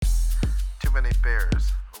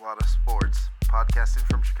Bears, a lot of sports. Podcasting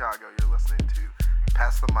from Chicago, you're listening to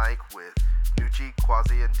Pass the Mic with Nucci,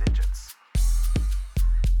 Quasi, and Digits.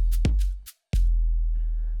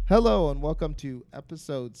 Hello and welcome to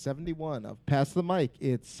episode 71 of Pass the Mic.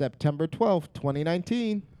 It's September 12th,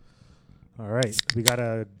 2019. All right, we got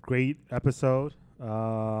a great episode.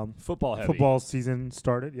 Football heavy. Football season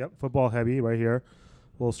started. Yep, football heavy right here.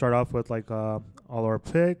 We'll start off with all our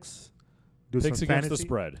picks. Do Picks some against fantasy. the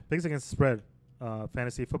spread. Picks against the spread.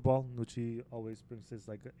 Fantasy football. Nucci always brings his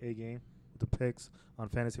A game with the picks on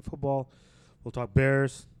fantasy football. We'll talk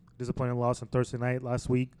Bears. Disappointing loss on Thursday night last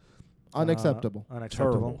week. Unacceptable.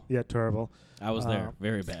 Unacceptable. Terrible. Yeah, terrible. I was there.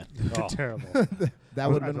 Very bad. Oh. Terrible.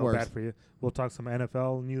 That would I have been feel worse. bad for you. We'll talk some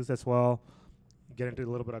NFL news as well. Get into a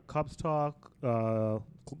little bit of Cubs talk.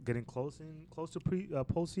 Getting close to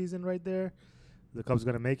postseason right there. The Cubs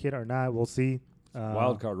going to make it or not? We'll see.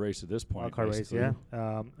 Wild card race at this point. Wild card race, basically.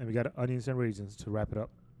 yeah. And we got onions and raisins to wrap it up.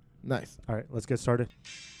 Nice. All right, let's get started.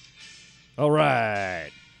 All right.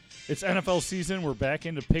 It's NFL season. We're back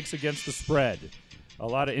into picks against the spread. A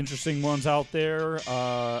lot of interesting ones out there.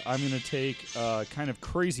 I'm going to take a kind of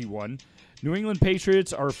crazy one. New England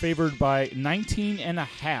Patriots are favored by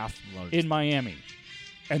 19.5 in Miami,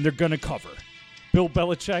 and they're going to cover. Bill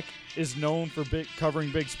Belichick is known for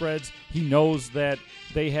covering big spreads. He knows that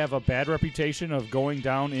they have a bad reputation of going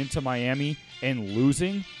down into Miami and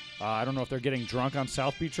losing. I don't know if they're getting drunk on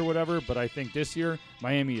South Beach or whatever, but I think this year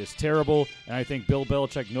Miami is terrible, and I think Bill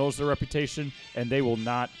Belichick knows their reputation, and they will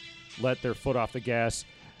not let their foot off the gas.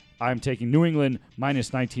 I'm taking New England minus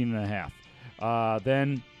 19.5.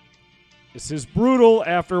 Then this is brutal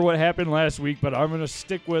after what happened last week, but I'm going to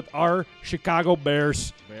stick with our Chicago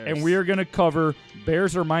Bears. And we are going to cover.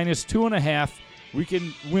 Bears are minus 2.5. We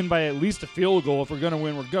can win by at least a field goal. If we're going to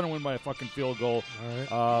win, we're going to win by a fucking field goal.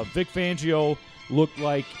 All right. Vic Fangio looked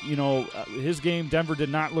like, his game, Denver did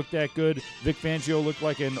not look that good. Vic Fangio looked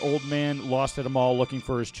like an old man lost at a mall looking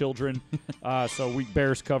for his children. So we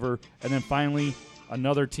Bears cover. And then finally,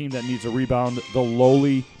 another team that needs a rebound, the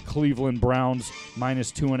lowly Cleveland Browns,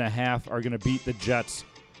 minus 2.5, are going to beat the Jets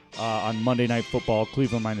on Monday Night Football.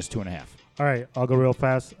 Cleveland minus 2.5. All right, I'll go real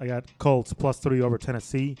fast. I got Colts +3 over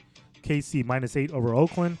Tennessee, KC -8 over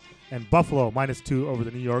Oakland, and Buffalo -2 over the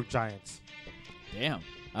New York Giants. Damn.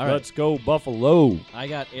 All right. Let's go, Buffalo. I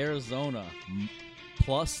got Arizona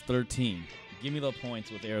 +13. Give me the points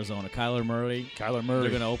with Arizona. Kyler Murray. They're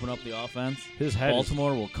going to open up the offense. His head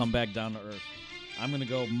Baltimore will come back down to earth. I'm going to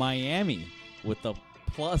go Miami with the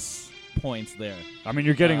plus points there.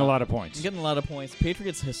 you're getting a lot of points. I'm getting a lot of points.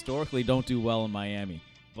 Patriots historically don't do well in Miami.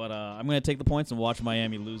 But I'm going to take the points and watch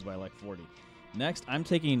Miami lose by 40. Next, I'm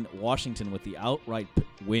taking Washington with the outright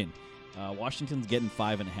win. Washington's getting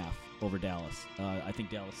 5.5 over Dallas. I think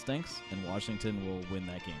Dallas stinks, and Washington will win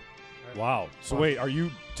that game. Wow. So wait, are you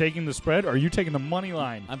taking the spread or are you taking the money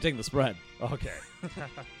line? I'm taking the spread. Okay.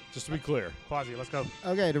 Just to be clear. Quasi, let's go.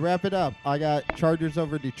 Okay, to wrap it up, I got Chargers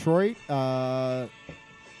over Detroit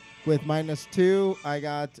with -2. I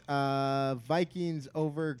got Vikings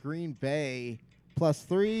over Green Bay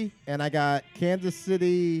 +3. And I got Kansas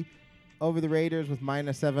City over the Raiders with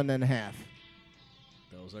 -7.5.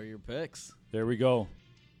 Those are your picks. There we go.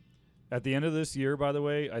 At the end of this year, by the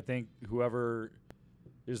way, I think whoever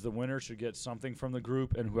is the winner should get something from the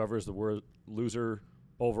group, and whoever is the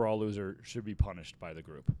overall loser, should be punished by the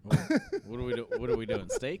group. What are we doing?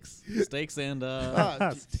 Steaks? Steaks and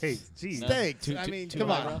Steaks. Jeez. Steaks. Two- I mean, two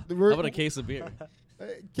come eyebrow? on. How about a case of beer?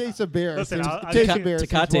 Case of beer. Listen, Case of beer. seems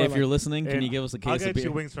Takate, more if you're like- listening, can And you give us a I'll case of get you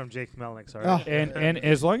beer? wings from Jake Melnick, all Oh. right? And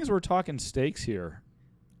as long as we're talking steaks here,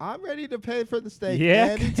 I'm ready to pay for the steak.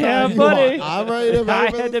 Yeah, anytime you buddy. want. I'm ready to pay I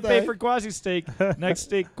for had the to pay steak. for Quasi Steak. Next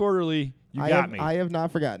Steak Quarterly, you I got have, me. I have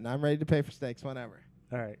not forgotten. I'm ready to pay for steaks whenever.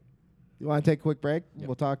 All right. You want to take a quick break? Yep.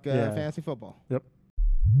 We'll talk Yeah. fantasy football. Yep.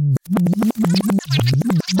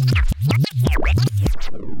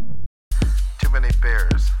 Too many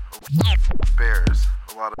Bears. Bears,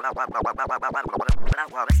 a lot of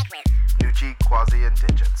Nucci, Quasi, and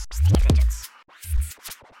Digits.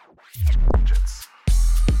 Digits.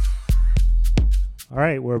 All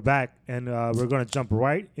right, we're back, and we're going to jump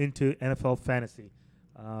right into NFL fantasy.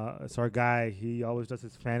 It's our guy. He always does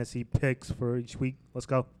his fantasy picks for each week. Let's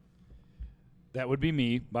go. That would be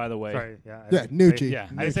me, by the way. Sorry. Yeah, Yeah, Nucci. Yeah,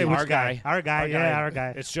 I didn't say our which guy. Our guy. Yeah, our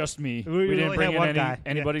guy. It's just me. We didn't only bring have one in guy.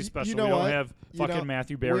 anybody Yeah. special. You know we don't what? have You fucking know,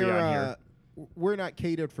 Matthew Berry we're, on here. We're not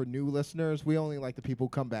catered for new listeners. We only like the people who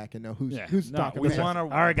come back and know who's No, talking we about. want a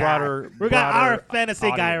Our guy. broader. We got our broader fantasy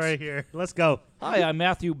guy audience. right here. Let's go. Hi, I'm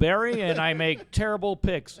Matthew Berry, and I make terrible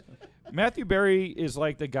picks. Matthew Berry is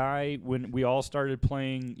like the guy when we all started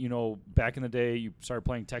playing, back in the day, you started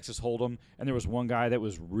playing Texas Hold'em, and there was one guy that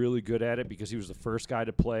was really good at it because he was the first guy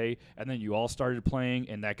to play, and then you all started playing,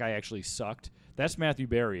 and that guy actually sucked. That's Matthew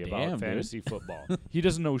Berry about fantasy football. He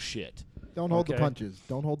doesn't know shit. Don't hold the punches.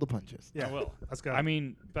 Don't hold the punches. Yeah, I will. Let's go. I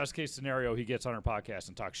mean, best case scenario, he gets on our podcast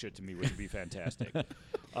and talks shit to me, which would be fantastic.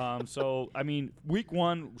 Week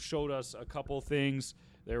 1 showed us a couple things.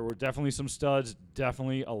 There were definitely some studs,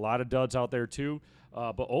 definitely a lot of duds out there too.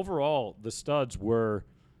 But overall, the studs were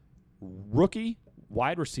rookie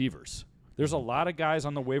wide receivers. There's a lot of guys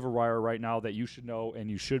on the waiver wire right now that you should know and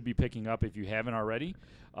you should be picking up if you haven't already.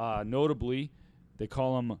 Notably, they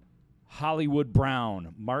call him Hollywood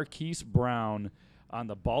Brown, Marquise Brown on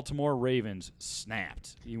the Baltimore Ravens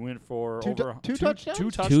snapped. He went for two touchdowns?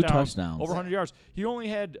 Two touchdowns. Over 100 yards. He only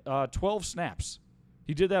had 12 snaps.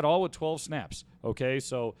 He did that all with 12 snaps. Okay,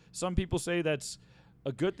 so some people say that's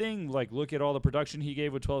a good thing. Like, look at all the production he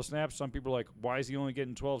gave with 12 snaps. Some people are like, why is he only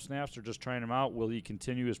getting 12 snaps? They're just trying him out. Will he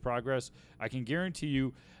continue his progress? I can guarantee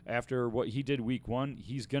you after what he did week 1,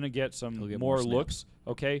 he's going to get more looks.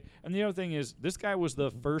 Okay, and the other thing is this guy was the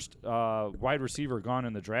first wide receiver gone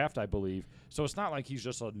in the draft, I believe. So it's not like he's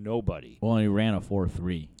just a nobody. Well, he ran a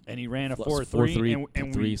 4.3. And he ran a 4.3,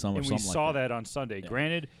 and we saw like that on Sunday. Yeah.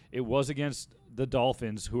 Granted, it was against the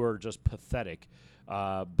Dolphins, who are just pathetic.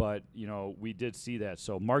 But, we did see that.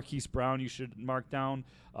 So Marquise Brown, you should mark down.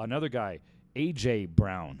 Another guy, A.J.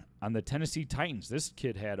 Brown on the Tennessee Titans. This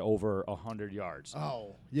kid had over 100 yards.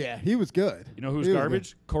 Oh, yeah, he was good. You know who's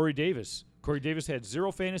garbage? Corey Davis. Corey Davis had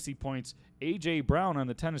 0 fantasy points. A.J. Brown on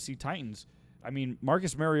the Tennessee Titans. I mean,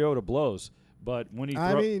 Marcus Mariota blows. But when he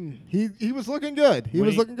was looking good. He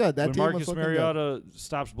was looking good. That when team Marcus was looking Mariota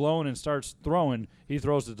stops blowing and starts throwing, he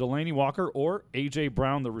throws to Delaney Walker or A.J.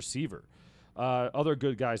 Brown, the receiver. Other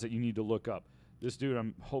good guys that you need to look up. This dude,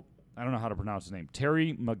 I don't know how to pronounce his name.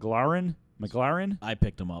 Terry McLaurin. I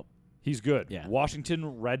picked him up. He's good. Yeah.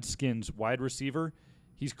 Washington Redskins wide receiver.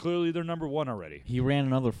 He's clearly their number 1 already. He ran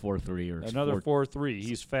another 4.3 or another 4.3.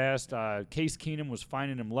 He's fast. Case Keenum was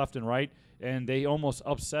finding him left and right, and they almost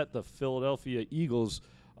upset the Philadelphia Eagles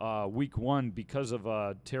week 1 because of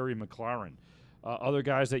Terry McLaurin. Other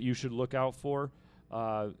guys that you should look out for.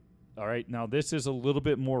 All right, now this is a little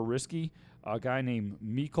bit more risky. A guy named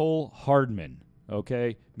Mecole Hardman.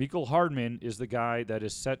 Okay, Mecole Hardman is the guy that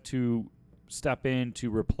is set to step in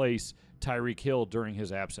to replace Tyreek Hill during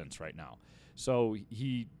his absence right now. So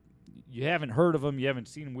you haven't heard of him, you haven't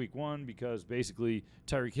seen him week 1 because basically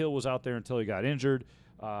Tyreek Hill was out there until he got injured.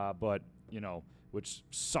 But which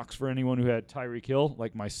sucks for anyone who had Tyreek Hill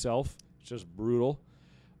like myself. It's just brutal.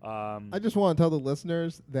 I just want to tell the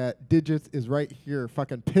listeners that Digits is right here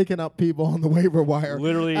fucking picking up people on the waiver wire.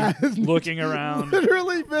 Literally looking around.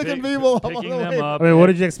 Literally picking people up on the waiver wire. I mean, what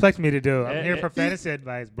did you expect me to do? I'm here for fantasy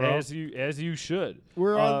advice, bro. As you should.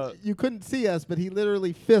 We're on. You couldn't see us, but he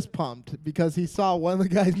literally fist pumped because he saw one of the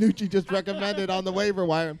guys Nucci just recommended on the waiver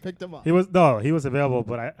wire and picked him up. He was available,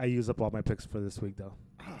 but I used up all my picks for this week, though.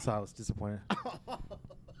 So I was disappointed.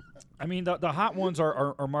 I mean, the hot ones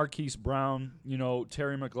are Marquise Brown,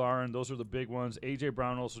 Terry McLaurin. Those are the big ones. A.J.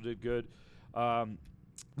 Brown also did good.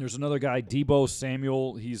 There's another guy, Deebo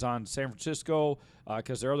Samuel. He's on San Francisco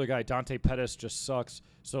because their other guy, Dante Pettis, just sucks.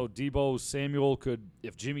 So Deebo Samuel could,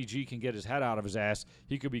 if Jimmy G can get his head out of his ass,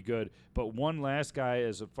 he could be good. But one last guy,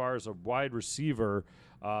 as far as a wide receiver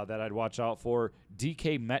that I'd watch out for,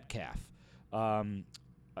 DK Metcalf.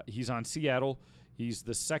 He's on Seattle. He's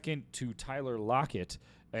the second to Tyler Lockett.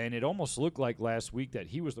 And it almost looked like last week that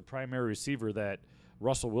he was the primary receiver that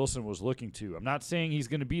Russell Wilson was looking to. I'm not saying he's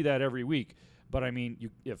going to be that every week, but I mean,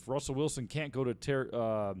 if Russell Wilson can't go to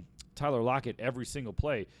Tyler Lockett every single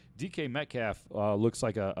play, DK Metcalf looks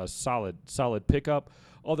like a solid pickup.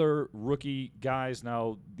 Other rookie guys,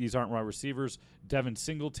 now these aren't wide receivers. Devin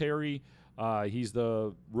Singletary, he's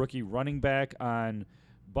the rookie running back on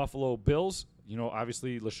Buffalo Bills.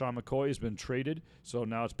 Obviously LaShawn McCoy has been traded, so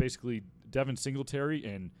now it's basically Devin Singletary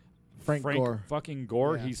and Frank Gore. Fucking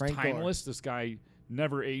Gore. Yeah, He's Frank timeless. Gore. This guy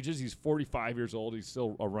never ages. He's 45 years old. He's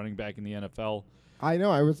still a running back in the NFL. I know.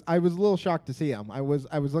 I was a little shocked to see him. I was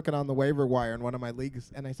looking on the waiver wire in one of my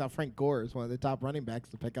leagues, and I saw Frank Gore as one of the top running backs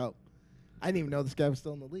to pick up. I didn't even know this guy was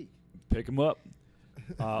still in the league. Pick him up.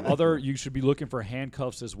 You should be looking for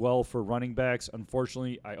handcuffs as well for running backs.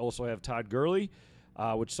 Unfortunately, I also have Todd Gurley,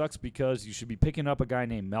 which sucks because you should be picking up a guy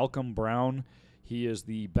named Malcolm Brown. He is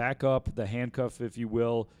the backup, the handcuff, if you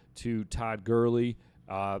will, to Todd Gurley.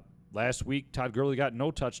 Last week, Todd Gurley got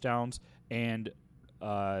no touchdowns, and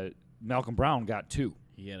Malcolm Brown got 2.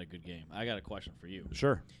 He had a good game. I got a question for you.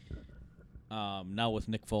 Sure. Now with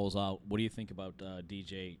Nick Foles out, what do you think about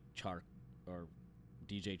DJ Chark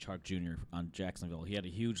Jr. on Jacksonville? He had a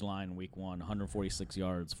huge line in week 1, 146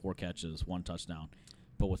 yards, 4 catches, 1 touchdown.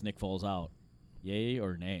 But with Nick Foles out, yay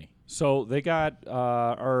or nay? So they got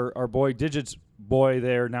our boy Digits boy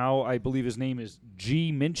there now. I believe his name is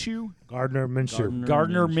G. Minshew. Gardner Minshew.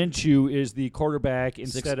 Gardner Minshew is the quarterback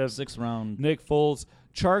instead of 6th round. Nick Foles.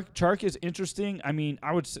 Chark is interesting. I mean,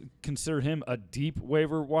 I would consider him a deep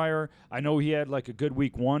waiver wire. I know he had like a good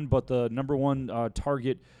week 1, but the number 1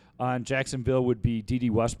 target on Jacksonville would be D.D.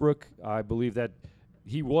 Westbrook. I believe that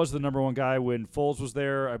he was the number 1 guy when Foles was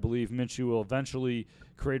there. I believe Minshew will eventually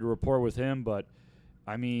create a rapport with him, but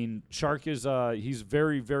I mean, Chark is he's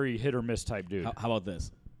very, very hit or miss type dude. How about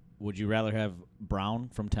this? Would you rather have Brown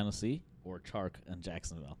from Tennessee or Chark in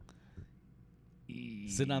Jacksonville?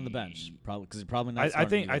 Sitting on the bench, probably because he's probably not. I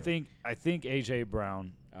think AJ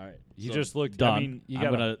Brown. All right, He so just looked. done. I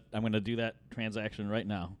mean, I'm gonna do that transaction right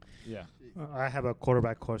now. Yeah. I have a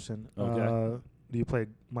quarterback question. Okay. Do you play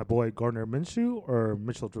my boy Gardner Minshew or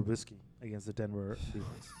Mitchell Trubisky against the Denver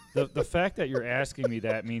defense? The fact that you're asking me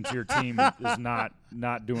that means your team is not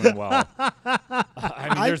doing well.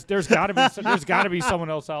 I mean, there's got to be someone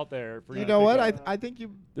else out there. For You know what? pick up. I think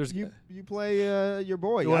you There's- you play your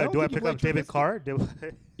boy. Do I don't think you pick play up David Trubisky. Carr?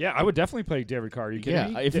 Yeah, I would definitely play David Carr. Are you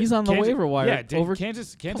kidding me? If he's on the waiver wire, yeah, over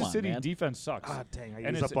Kansas Come on, City man. defense sucks. Ah, dang! I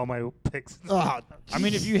And used it's- up all my picks. Oh, I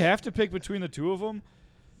mean, if you have to pick between the two of them,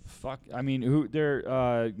 fuck. I mean,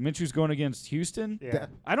 Minshew's going against Houston. Yeah.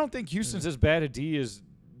 I don't think Houston's as bad a D as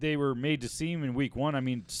they were made to seem in week 1. I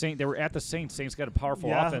mean, they were at the Saints. Saints got a powerful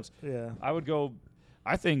Yeah. offense. Yeah. I would go.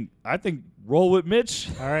 I think roll with Mitch.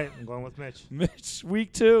 All right, I'm going with Mitch. Mitch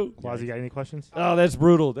week 2. Quasi, got any questions? Oh, that's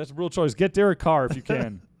brutal. That's a brutal choice. Get Derek Carr if you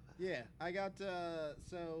can. yeah. I got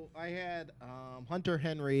so I had Hunter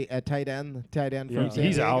Henry at tight end. Tight end Yeah. from San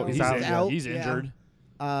He's Diego. out. He's out. He's yeah. injured.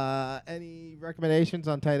 Any recommendations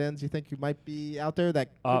on tight ends you think you might be out there that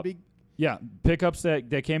could be? Yeah, pickups that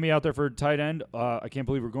can be out there for tight end. I can't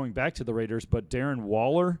believe we're going back to the Raiders, but Darren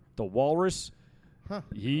Waller, the Walrus, Huh.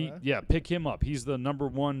 pick him up. He's the number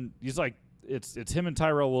 1. He's like it's him and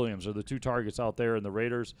Tyrell Williams are the 2 targets out there in the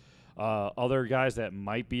Raiders. Other guys that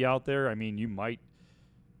might be out there. I mean, you might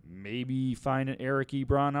maybe find an Eric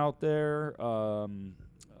Ebron out there.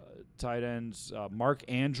 Tight ends, Mark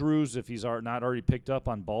Andrews, if he's not already picked up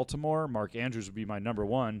on Baltimore. Mark Andrews would be my number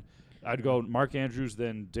 1. I'd go Mark Andrews,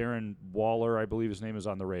 then Darren Waller, I believe his name is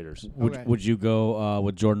on the Raiders. Okay. Would you go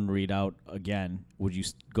with Jordan Reed out again? Would you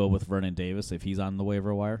go with Vernon Davis if he's on the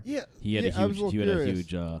waiver wire? Yeah. He had I was a little huge.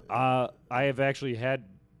 curious. I have actually had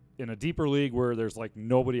in a deeper league where there's like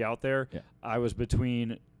nobody out there. Yeah. I was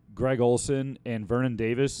between Greg Olson and Vernon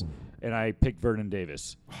Davis, and I picked Vernon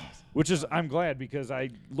Davis, which is I'm glad because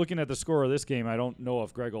looking at the score of this game, I don't know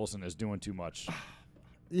if Greg Olson is doing too much.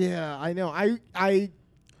 Yeah, I know. I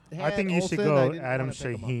think you should Olsen, I go didn't Adam wanna pick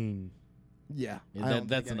him up. Shaheen. Yeah, Yeah, I don't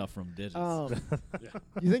that's think enough from digits.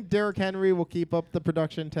 You think Derrick Henry will keep up the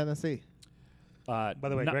production in Tennessee? By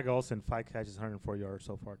the way, no, Greg Olsen, 5 catches, 104 yards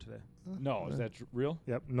so far today. no, is that real?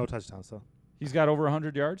 Yep, no touchdowns though. He's got over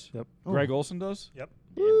 100 yards. Yep, Greg Olson does. yep.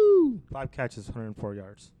 Woo! 5 catches, 104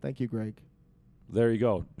 yards. Thank you, Greg. There you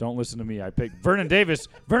go. Don't listen to me. I picked Vernon Davis.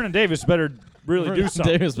 Vernon Davis better really do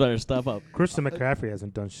something. Davis better step up. Christian McCaffrey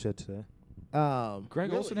hasn't done shit today. Greg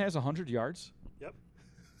really? Olson has 100 yards. Yep.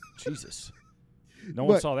 Jesus. No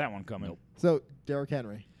one But- saw that one coming. So Derrick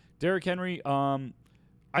Henry. Derrick Henry,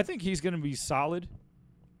 I think he's going to be solid.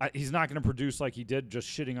 He's not going to produce like he did just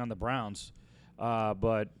shitting on the Browns,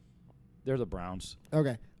 but they're the Browns.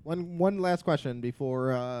 Okay. One last question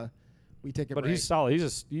before we take a But break. he's solid.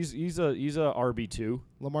 He's a RB2.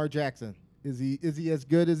 Lamar Jackson. Is he as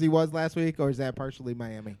good as he was last week, or is that partially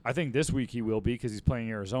Miami? I think this week he will be because he's playing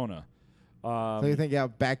Arizona. So you think you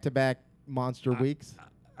have back-to-back monster weeks?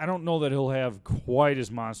 I don't know that he'll have quite as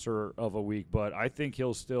monster of a week, but I think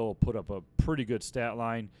he'll still put up a pretty good stat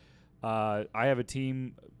line. I have a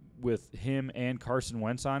team with him and Carson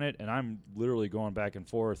Wentz on it, and I'm literally going back and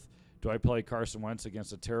forth. Do I play Carson Wentz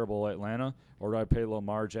against a terrible Atlanta, or do I play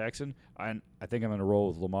Lamar Jackson? I think I'm going to roll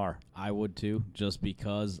with Lamar. I would too, just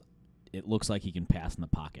because it looks like he can pass in the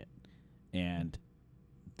pocket, and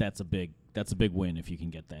that's a big win if you can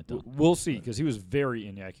get that done. We'll see, because he was very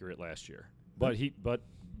inaccurate last year. But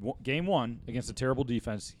game 1 against a terrible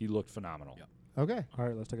defense, he looked phenomenal. Yep. Okay. All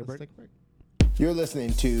right, let's take a break. Let's take a break. You're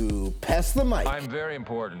listening to Pass the Mic. I'm very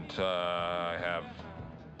important. I have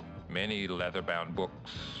many leather-bound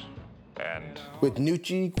books and With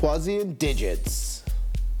Nucci, Quasi, and Digits.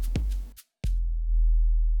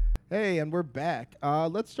 Hey, and we're back.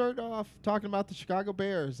 Let's start off talking about the Chicago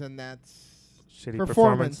Bears, and that's Shitty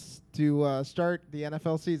performance to start the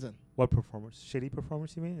NFL season. What performance? Shitty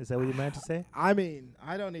performance, you mean? Is that what you meant to say? I mean,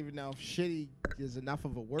 I don't even know if shitty is enough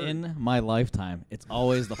of a word. In my lifetime, it's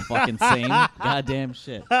always the fucking same goddamn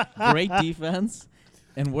shit. Great defense,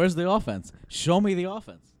 and where's the offense? Show me the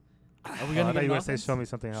offense. Are we I gonna thought get you an were going to say offense? show me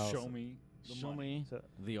something else. Show me. the Show money. me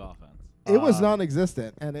the offense. It was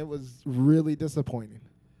non-existent, and it was really disappointing.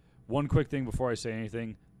 One quick thing before I say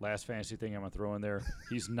anything. Last fantasy thing I'm going to throw in there.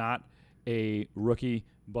 He's not a rookie,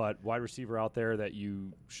 but wide receiver out there that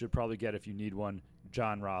you should probably get if you need one,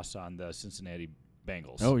 John Ross on the Cincinnati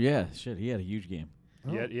Bengals. Oh, yeah. Shit, he had a huge game.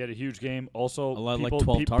 He had a huge game. Also, Like people,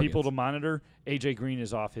 12 people targets. to monitor. A.J. Green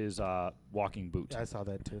is off his walking boot. I saw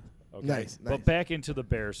that too. Okay. Nice. But back into the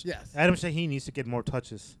Bears. Yes. Adam Shaheen needs to get more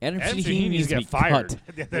touches. Adam Adam Shaheen Shaheen needs to get be fired. cut.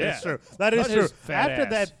 Yeah, that Yeah. is true. That is Cut true. his fat After ass.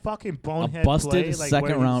 that fucking A bonehead busted play, like second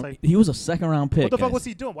where he was round. like, He was a second round pick. what the fuck guys. was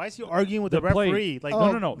he doing? Why is he arguing with the, The play- referee? Like,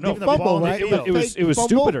 Oh, No. leaving the fumble, ball in the right? field. It was Fumble?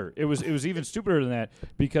 stupider. It was even stupider than that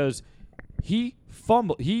because he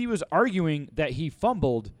fumbled. He was arguing that he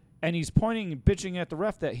fumbled, and he's pointing and bitching at the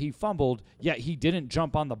ref that he fumbled, yet he didn't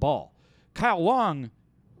jump on the ball. Kyle Long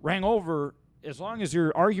rang over. As long as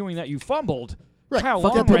you're arguing that you fumbled, Right. Kyle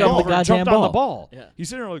Fucking Long pick ran up the over and jumped goddamn on the ball. ball. Yeah. He's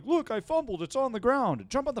sitting there like, look, I fumbled. It's on the ground.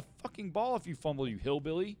 Jump on the fucking ball if you fumble, you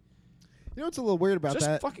hillbilly. You know what's a little weird about Just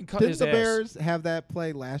that? fucking cut Didn't his the ass. Bears have that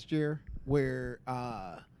play last year where,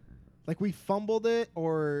 like, we fumbled it,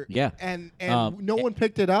 or Yeah. and it- no one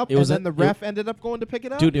picked it up, it was and then a- the ref ended up going to pick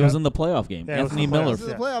it up? Dude, it Yeah. was in the playoff game. Yeah, it was Anthony in the Miller. This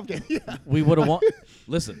is a playoff game. Yeah. We would have won.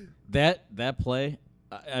 Listen, that play,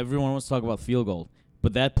 everyone wants to talk about field goal,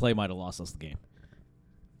 but that play might have lost us the game.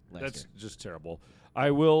 That's just terrible.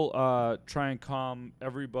 I will try and calm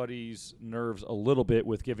everybody's nerves a little bit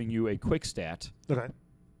with giving you a quick stat. Okay.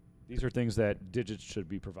 These are things that Digits should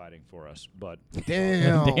be providing for us, but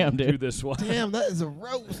Damn. Damn, do dude. this one. Damn, that is a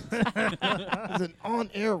roast. It's an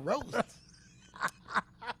on-air roast.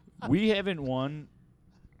 We haven't won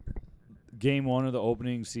game one of the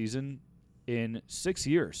opening season in 6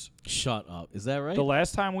 years. Shut up. Is that right? The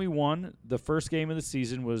last time we won the first game of the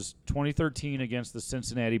season was 2013 against the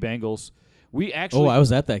Cincinnati Bengals. We actually, I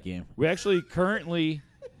was at that game. we actually currently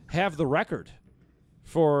have the record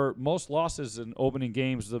for most losses in opening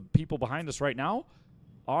games. The people behind us right now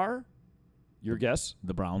are, your guess,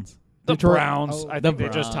 The Browns. the Detroit. Browns. Oh. I The think they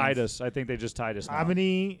just Browns. tied us. I think they just tied us. How now.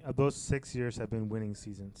 many of those 6 years have been winning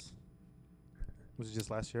seasons? Was it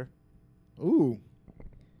just last year? Ooh.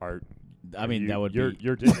 Are I mean, you- that would you're, be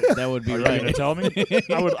You're Digits. that would be Are you going to right. tell me?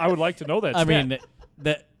 I would like to know that. I stat. mean,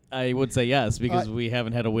 that I would say yes because we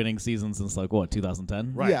haven't had a winning season since like what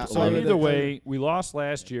 2010. Right. Yeah, So I mean, either way, we lost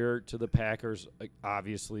last year to the Packers.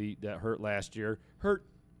 Obviously, that hurt last year. Hurt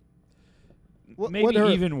What maybe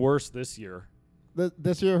hurt? even worse this year.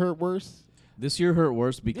 This year hurt worse? This year hurt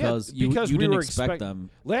worse because you because we didn't were expect them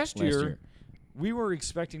Last last year, year. we were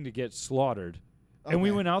expecting to get slaughtered, and we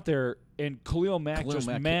Okay. went out there and Khalil Mack Khalil just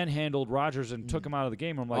Mack- manhandled Rodgers and took him out of the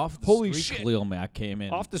game. I'm like, off the holy street, shit! Khalil Mack came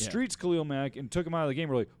in Off the Yeah. streets, Khalil Mack, and took him out of the game.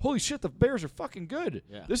 We're like, holy shit, the Bears are fucking good.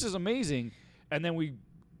 Yeah. This is amazing. And then we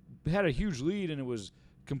had a huge lead, and it was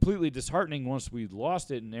completely disheartening once we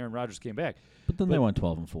lost it and Aaron Rodgers came back. But then they But- went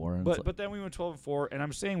 12-4. And it's like- But then we went 12-4, and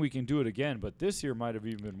I'm saying we can do it again. But this year might have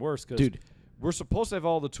even been worse because Dude. we're supposed to have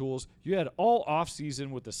all the tools. You had all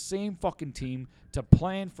offseason with the same fucking team to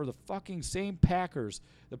plan for the fucking same Packers.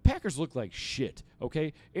 The Packers look like shit.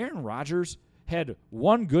 Okay, Aaron Rodgers had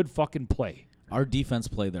one good fucking play. our defense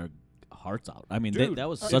played their hearts out. I mean, Dude, that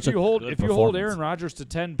was if such a you hold good if you hold performance. Aaron Rodgers to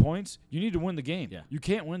 10 points, you need to win the game. Yeah. You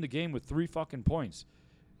can't win the game with 3 fucking points.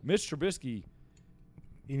 Mitch Trubisky.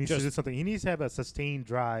 He needs Just- to do something. He needs to have a sustained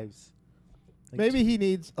drives. Like, Maybe he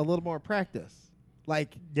needs a little more practice.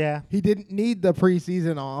 Like, Yeah. he didn't need the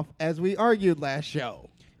preseason off, as we argued last show.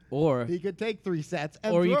 Or He could take 3 sets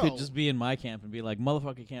and or you throw. could just be in my camp and be like,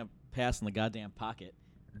 motherfucker can't pass in the goddamn pocket.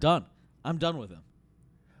 Done. I'm done with him.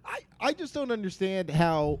 I just don't understand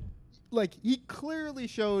how, like, he clearly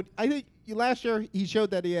showed. I think last year he showed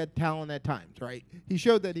that he had talent at times, right? He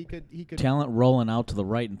showed that he could. Talent rolling out to the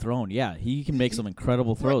right and throwing. Yeah, he can make some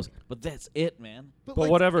incredible throws. But that's it, man. But like,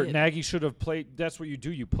 whatever, it. Nagy should have played. That's what you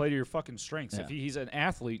do. You play to your fucking strengths. Yeah. If he's an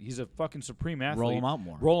athlete, he's a fucking supreme athlete. Roll him out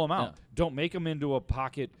more. Roll him out. Yeah. Don't make him into a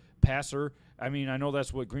pocket passer. I mean, I know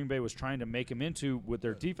that's what Green Bay was trying to make him into with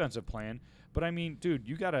their defensive plan. But I mean, dude,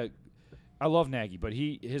 you gotta. I love Nagy, but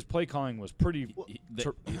his play calling was pretty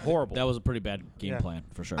horrible. That was a pretty bad game Yeah. plan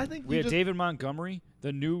for sure. I think we had David Montgomery,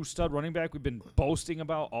 the new stud running back we've been boasting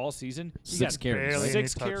about all season. He 6 got carries. barely right? any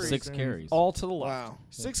 6 touches. carries. 6 carries. all to the left. Wow.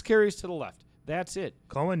 6 carries to the left. That's it.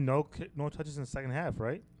 Cohen, no touches in the second half,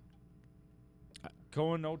 right?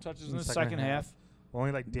 Cohen, no touches in the second half.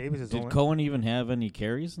 Only like Davis is Did only. Cohen even have any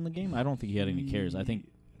carries in the game? I don't think he had any carries. I think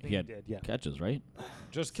he had did, yeah. catches, right?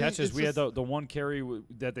 Just See, catches. it's We had just- the one carry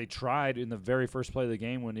that they tried in the very first play of the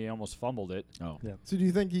game when he almost fumbled it. Oh. Yeah. So do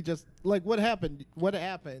you think he just like what happened? What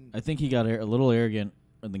happened? I think he got a little arrogant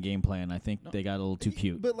in the game plan. I think they got a little too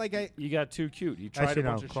cute. But like He got too cute. He tried Actually, a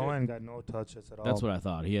no. bunch of Cohen got no touches at all. That's what I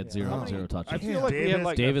thought. He had Yeah. zero How many- touches. I feel like we had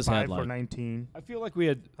like Davis had 5 for like 19. I feel like we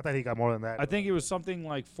had. I thought he got more than that. I think it was something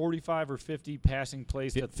like 45 or 50 passing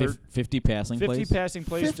plays to 50 passing 50 plays. passing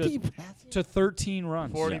plays 50 to 13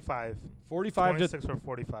 runs. 45. 45 to 26 or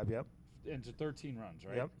 45, yep. into 13 runs,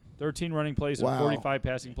 right? Yep. 13 running plays Wow. and 45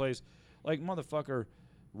 passing plays. Like, motherfucker,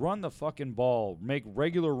 run the fucking ball. Make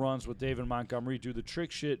regular runs with David Montgomery. Do the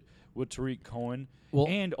trick shit with Tariq Cohen. Well-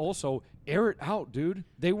 and also air it out, dude.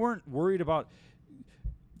 They weren't worried about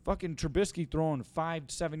fucking Trubisky throwing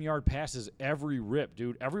 5-7 yard passes every rip,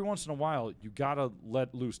 dude. Every once in a while, you got to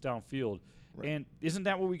let loose downfield. And isn't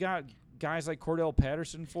that what we got guys like Cordell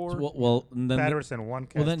Patterson for? Well, and then Patterson, 1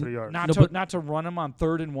 catch, then 3 yards. not to run him on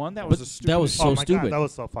 3rd and 1. That was But a stupid. that was oh so my stupid. God, that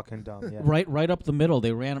was so fucking dumb. Yeah. right up the middle.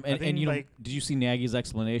 They ran him, I and, think, you know, like- did you see Nagy's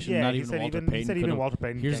explanation? Yeah, Not he even said Walter even, Payton. he said even could've- Walter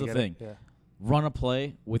Payton Here's can't the get thing: it. Yeah. run a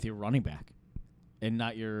play with your running back, and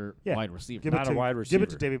not your Yeah. wide receiver. Give Not it a to, wide Give it receiver.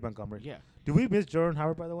 to David Montgomery. Yeah. Did we miss Jordan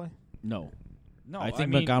Howard, by the way? No, No, I think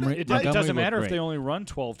mean, Montgomery- It Montgomery doesn't looked matter if great. they only run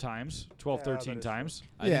 12 times, 12, Yeah, 13 that is true. times.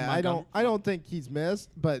 yeah, I don't think he's missed,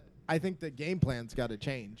 but I think the game plan's got to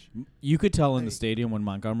change. You could tell in the Hey. stadium when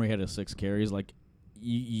Montgomery had his 6 carries, like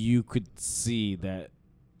you could see that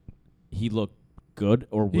he looked good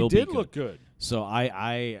or He will did be good. look good. So I'm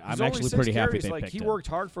He's actually only 6 pretty happy carries. they like, picked he him. worked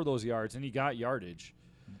hard for those yards, and he got yardage.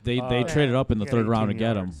 They Yeah. traded up in the He 3rd had round to 18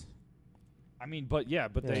 get him. yards. I mean, but Yeah.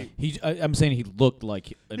 I'm saying he looked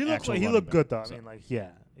like an He looked actual like, he running looked back. good though. So- I mean,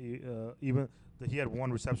 like even he had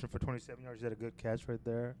 1 reception for 27 yards. He had a good catch right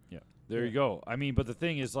there. there you go. I mean, but the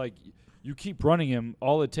thing is, like, you keep running him.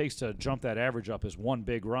 All it takes to jump that average up is one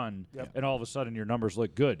big run, Yep. and all of a sudden your numbers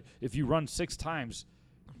look good. If you run 6 times,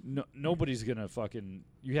 nobody's gonna fucking.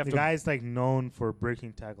 You have The to. guy's like known for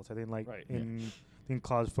breaking tackles. I think like Right. in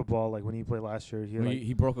college football, like when he played last year, he Well, like,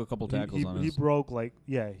 he broke a couple tackles he, on he his. broke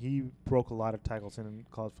he broke a lot of tackles in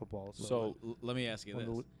college football. So Let me ask you One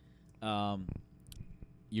of this: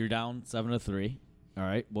 you're down 7-3. All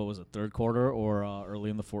right, what was it? 3rd quarter or early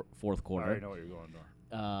in the 4th I quarter? already know what you're going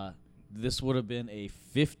for. This would have been a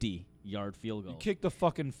 50-yard field goal. You kicked the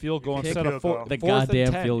fucking field goal You kick instead of field four, goal. the 4th and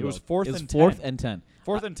goddamn 10. field It goal. was 4th It was and 4th 10. and 10.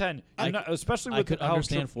 4th and 10. I And especially I with could how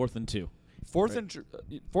understand 4th and 2. Fourth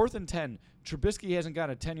and 10. Trubisky hasn't got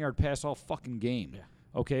a 10-yard pass all fucking game.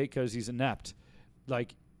 Okay, because he's inept.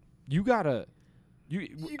 Like, you gotta,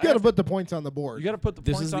 You got to put the points on the board. you gotta put the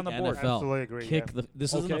This points is on the the board. NFL. Absolutely agree, Kick yeah.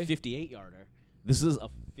 this isn't a Okay. 58-yarder. This is a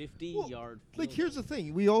 50-yard. Like field here's goal. the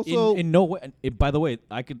thing: we also in no way. And by the way,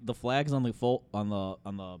 the flags on the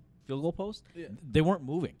on the field goal post. They weren't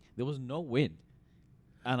moving. There was no wind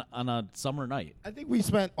on a summer night. I think we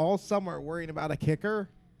spent all summer worrying about a kicker.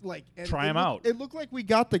 Like and Try it him looked- out. It looked like we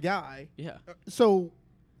got the guy. Yeah. So,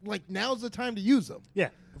 like now's the time to use him. Yeah,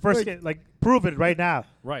 first Like- prove it right now,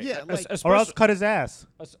 Right. Yeah, like- or else cut his ass,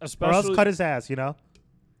 or else especially cut his ass. You know.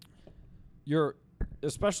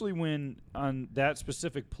 especially when on that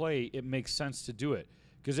specific play, it makes sense to do it.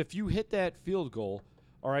 Because if you hit that field goal,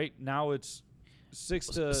 all right, now it's 6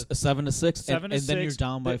 to 7 to 6, 7 and to 6. then you're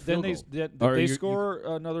down by Then field goal. Or they you're- score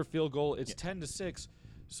another field goal. It's 10 to 6.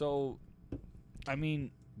 So, I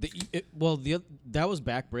mean, That was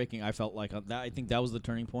backbreaking. I felt like that. I think that was the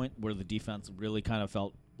turning point where the defense really kind of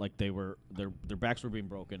felt like they were their backs were being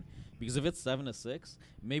broken. Because if it's 7 to 6,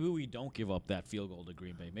 maybe we don't give up that field goal to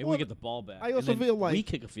Green Bay. Maybe Well, we get the ball back. I and also then feel like- we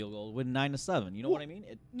kick a field goal, win 9 to 7. You know what I mean?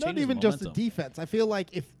 It Not changes even just the momentum. defense. I feel like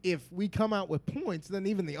if we come out with points, then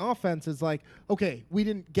even the offense is like, okay, we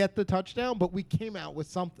didn't get the touchdown, but we came out with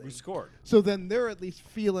something. we scored. So then they're at least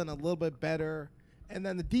feeling a little bit better. And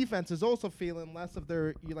then the defense is also feeling less of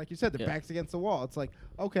like you said, their Yeah. backs against the wall. It's like,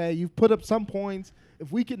 okay, you've put up some points.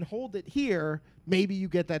 If we can hold it here, maybe you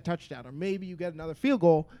get that touchdown, or maybe you get another field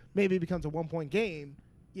goal. Maybe it becomes a 1-point game.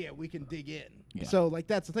 Yeah, we can dig in. Yeah. So like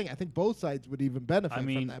that's the thing. I think both sides would even benefit I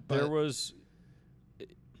mean, from that. there But was.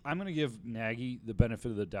 I'm going to give Nagy the benefit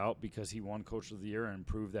of the doubt because he won Coach of the Year and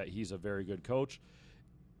proved that he's a very good coach.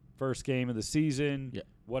 First game of the season, Yeah.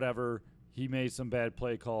 whatever. He made some bad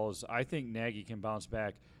play calls. I think Nagy can bounce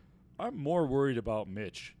back. I'm more worried about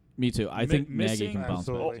Mitch. Me too. I think Nagy missing- can bounce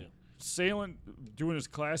back. Absolutely. too. Sailing, doing his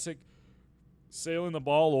classic, sailing the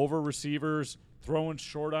ball over receivers, throwing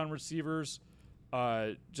short on receivers.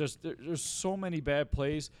 There's so many bad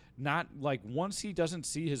plays. Not like once he doesn't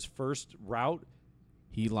see his first route,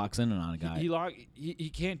 He locks in on a guy. He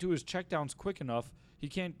can't do his checkdowns quick enough. He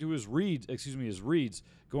can't do his reads. His reads.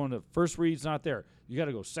 Going to first read's not there. You got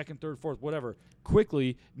to go second, third, fourth, whatever.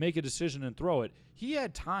 Quickly make a decision and throw it. He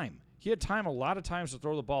had time. He had time a lot of times to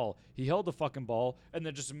throw the ball. He held the fucking ball and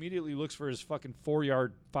then just immediately looks for his fucking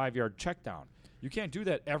 4-yard, 5-yard check down. You can't do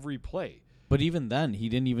that every play. But even then, he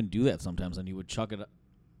didn't even do that sometimes, and he would chuck it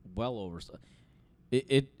well over.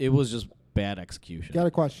 It was just bad execution. Got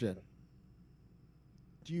a question.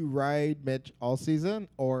 Do you ride Mitch all season,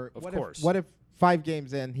 or Of course. What if 5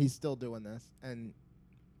 games in he's still doing this? And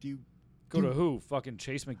do you Go to who? Fucking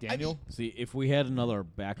Chase McDaniel? See, if we had another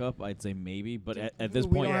backup, I'd say maybe. But at this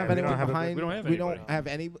we point, don't have we anyone don't have behind. we don't have We don't anybody. have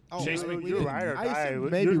any. Oh, Chase we McDaniel. didn't. You ride or I die. assumed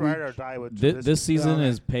with- maybe You we- ride or die with this Trubisky. season Okay.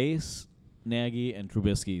 is Pace, Nagy, and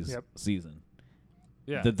Trubisky's Yep. season.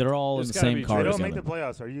 Yeah. They're all in It's the gotta same be car They Trubisky. don't make together. the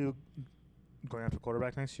playoffs. Are you going after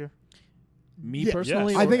quarterback next year? Me Yeah.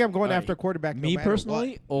 personally, I or- think I'm going all after right. quarterback. no Me matter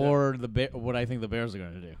personally, what. or what I think the Bears are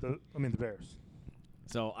going to do. The Bears.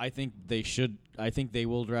 So I think they should. I think they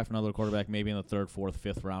will draft another quarterback, maybe in the 3rd, 4th,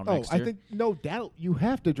 5th round Oh, next I year. think no doubt you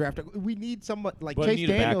have to draft. We need someone like But Chase need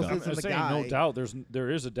a Daniels backup. isn't I'm the saying guy. no doubt. There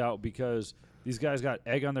is a doubt because these guys got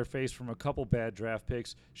egg on their face from a couple bad draft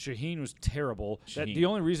picks. Shaheen was terrible. Shaheen. The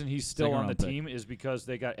only reason he's still Second on the round pick. team is because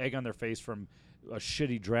they got egg on their face from a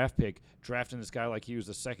shitty draft pick, drafting this guy like he was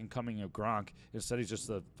the second coming of Gronk. Instead, he's just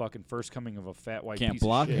the fucking first coming of a fat white can't piece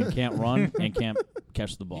block of shit. and can't run and can't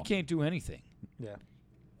catch the ball. He can't do anything. Yeah.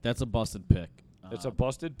 That's a busted pick. It's a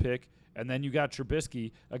busted pick. And then you got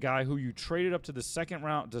Trubisky, a guy who you traded up to the second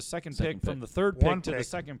round, the second Second pick, from pick. the third pick One to the pick.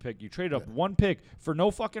 second pick. You traded up one pick for no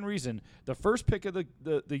fucking reason. The first pick of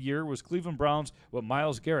the year was Cleveland Browns with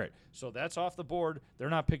Myles Garrett. So that's off the board. They're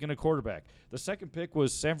not picking a quarterback. The second pick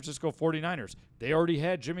was San Francisco 49ers. They already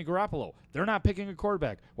had Jimmy Garoppolo. They're not picking a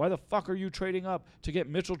quarterback. Why the fuck are you trading up to get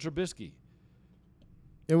Mitchell Trubisky?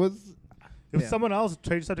 It was. If Yeah. someone else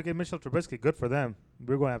trades up to get Mitchell Trubisky, good for them.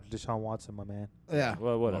 We're going after Deshaun Watson, my man. Yeah.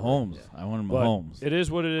 Well, whatever. Mahomes. I want him But Mahomes. it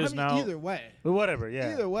is what it I is mean, now. either way. But whatever,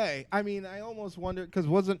 yeah. Either way, I mean, I almost wondered because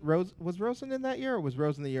was Rosen in that year or was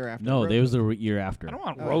Rosen the year after? No, they Rosen- was the year after. I don't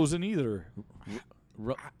want Oh. Rosen either.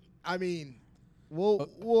 I mean, we'll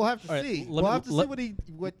have to all right, see. let We'll me- have to see let-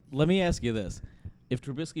 what. Let me ask you this: if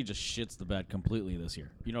Trubisky just shits the bed completely this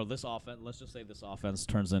year, this offense. Let's just say this offense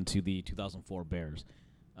turns into the 2004 Bears,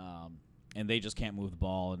 and they just can't move the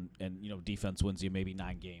ball, and defense wins you maybe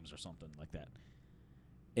 9 games or something like that.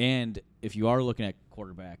 And if you are looking at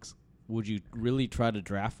quarterbacks, would you really try to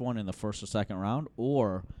draft one in the 1st or 2nd round,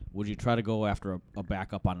 or would you try to go after a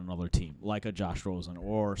backup on another team, like a Josh Rosen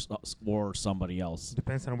or somebody else?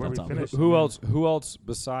 Depends on where That's we all. finish. Who else? Who else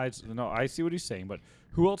besides? No, I see what he's saying, but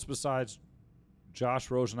who else besides Josh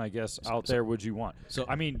Rosen? I guess out there would you want? So-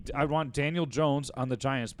 I mean, I want Daniel Jones on the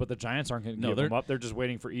Giants, but the Giants aren't going to No, give they're- him up. They're just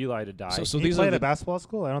waiting for Eli to die. So He these played are at basketball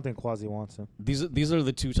school? I don't think Quasi wants him. these are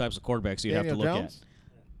the 2 types of quarterbacks you have Daniel to look Jones? at.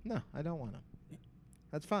 No, I don't want him.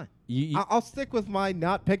 That's fine. You- I'll stick with my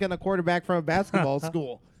not picking a quarterback from a basketball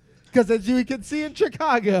school because as you can see in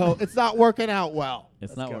Chicago, it's not working out well.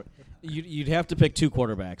 It's not. You'd have to pick 2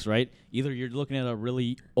 quarterbacks, right? Either you're looking at a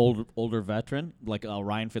really older veteran like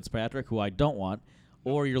Ryan Fitzpatrick, who I don't want,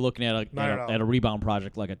 or you're looking at Not at all. a rebound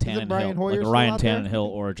project like a Isn't Brian Tannehill, Hoyer like a still Ryan out there? Tannehill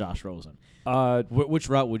or a Josh Rosen. which Which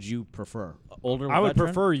route would you prefer? Older. I would veteran?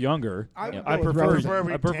 prefer younger. I would I go with prefer. Rosen.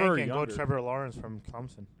 Prefer I prefer and go younger. Trevor Lawrence from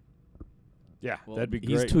Clemson. Yeah, Well, that'd be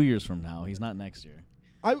he's great. 2 years from now. He's not next year.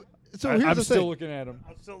 So here's I'm the still thing. looking at him.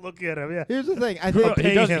 I'm still looking at him, yeah. Here's the thing. I No,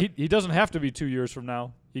 think he doesn't have to be 2 years from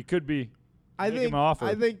now. He could be. Make him an offer.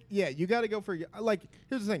 I think yeah, you got to go for like.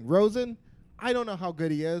 Here's the thing, Rosen. I don't know how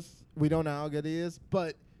good he is. We don't know how good he is,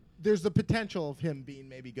 but there's the potential of him being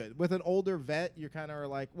maybe good. With an older vet, you're kind of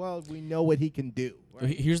like, well, we know what he can do. Right?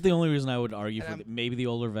 Here's the only reason I would argue And for maybe the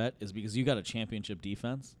older vet is because you got a championship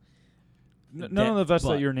defense. None of the vets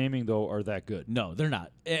but- that you're naming though are that good. No, they're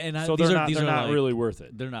not. And So these they're are, not. these They're are not like- really worth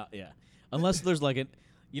it. They're not. Yeah, unless there's like and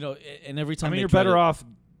every I time mean, they you're try better to- off.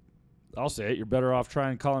 I'll say it. You're better off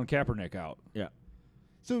trying Colin Kaepernick out. Yeah.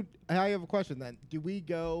 So I have a question then. Do we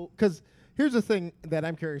go? Because here's the thing that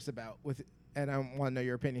I'm curious about with, and I want to know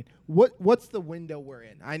your opinion. What's the window we're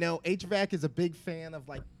in? I know HVAC is a big fan of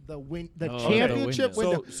like the Oh, championship the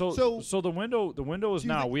window. window. So the window is do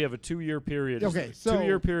you now. think- we have a 2-year period. Okay, so-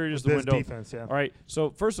 2-year period is the This window. defense, yeah. All right. So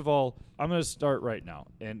first of all, I'm going to start right now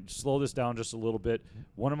and slow this down just a little bit.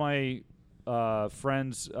 One of my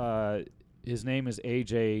friends, his name is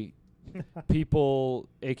AJ. People,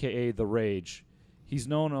 aka the Rage. He's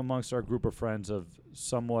known amongst our group of friends of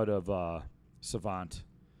somewhat of savant.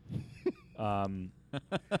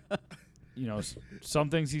 Some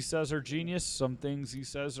things he says are genius. Some things he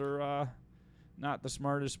says are not the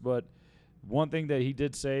smartest, but one thing that he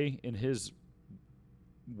did say in his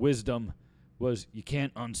wisdom was you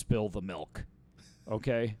can't unspill the milk,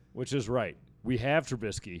 okay? Which is right. We have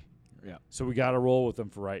Trubisky, so we got to roll with him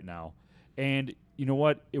for right now. And you know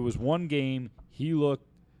what? It was one game. He looked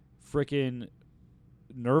freaking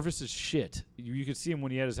nervous as shit. You could see him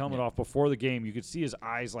when he had his helmet off before the game. You could see his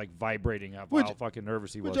eyes like vibrating of how fucking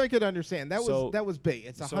nervous he was. Which I could understand. That was big.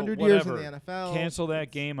 It's 100 whatever. years in the NFL. Cancel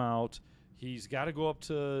that game out. He's got to go up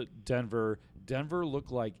to Denver. Denver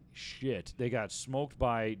looked like shit. They got smoked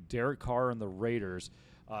by Derek Carr and the Raiders.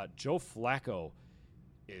 Joe Flacco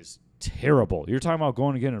is terrible. You're talking about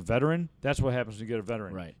going to get a veteran? That's what happens when you get a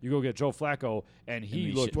veteran. Right. You go get Joe Flacco, and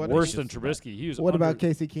he looked What worse is- than Trubisky. He was What under- about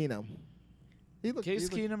Casey Keenum? Case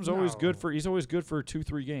Keenum's always good for. He's always good for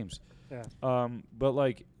 2-3 games. Yeah. But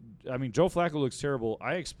like, I mean, Joe Flacco looks terrible.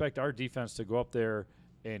 I expect our defense to go up there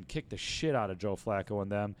and kick the shit out of Joe Flacco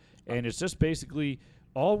and them. And it's just basically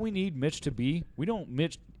all we need Mitch to be. We don't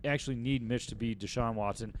actually need Mitch to be Deshaun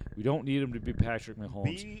Watson. We don't need him to be Patrick Mahomes.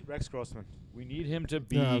 Be Rex Grossman. We need him to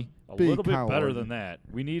be a be little bit Kyle better Orton. than that.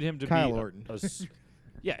 We need him to Kyle be Orton.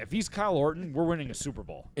 Yeah, if he's Kyle Orton, we're winning a Super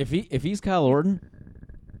Bowl. If he's Kyle Orton,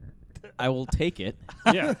 I will take it.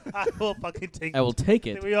 Yeah. I will fucking take I will take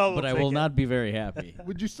it, We all will but I take will it. not be very happy.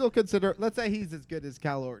 Would you still consider? Let's say he's as good as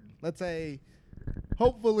Kyle Orton. Let's say,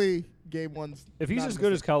 hopefully, game one's. If he's not as a good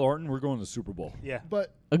as mistake. Kyle Orton, we're going to the Super Bowl. Yeah.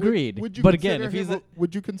 But Agreed. Would you But again, consider if he's him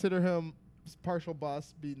would you consider him partial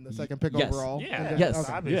bust, being the second pick yes. overall? Yeah. And Yes.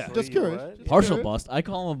 okay. Obviously, Just you curious. would. Just Partial curious. bust. I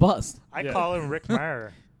call him a bust. I Yeah. call him Rick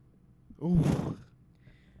Meyer. Ooh.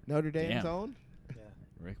 Notre Dame's Damn. own.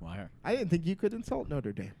 Rick Meyer. I didn't think you could insult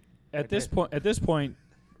Notre Dame. At this point,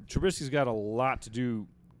 Trubisky's got a lot to do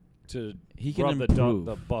to He can rub improve.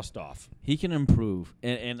 the bust off. He can improve,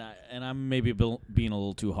 and I'm maybe being a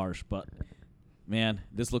little too harsh, but man,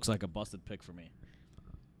 this looks like a busted pick for me.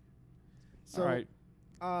 So, All right.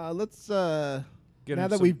 Let's Get now him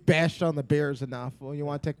that some- we've bashed on the Bears enough, well, you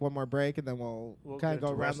want to take one more break and then we'll We'll kind of get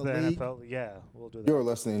go the around rest the of league. NFL. Yeah, we'll do that. You're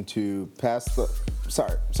listening to Pass the.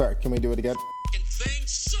 Sorry. Can we do it again? Thing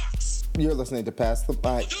sucks. You're listening to Pass the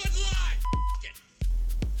Mic. Do it live.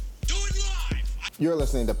 Do it live. You're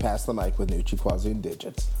listening to Pass the Mic with Nucci, Quasi, and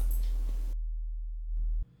Digits.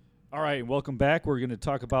 All right, welcome back. We're going to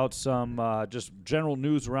talk about some just general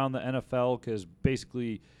news around the NFL because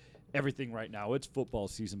basically everything right now, it's football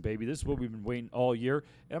season, baby. This is what we've been waiting all year.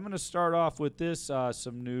 And I'm going to start off with this,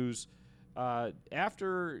 some news. All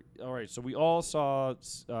right, so we all saw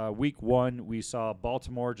week one, we saw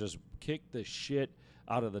Baltimore just kick the shit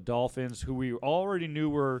out of the Dolphins, who we already knew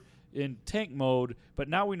were in tank mode, but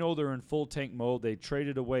now we know they're in full tank mode. They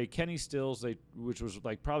traded away Kenny Stills, which was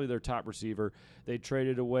like probably their top receiver. They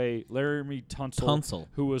traded away Laramie Tunsil,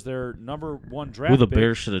 who was their number one draft Who the pick,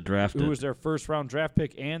 Bears should have drafted. who was their first round draft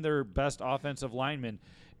pick and their best offensive lineman.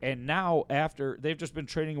 And now after they've just been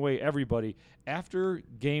trading away everybody. After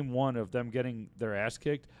game one of them getting their ass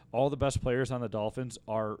kicked, all the best players on the Dolphins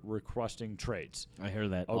are requesting trades. I hear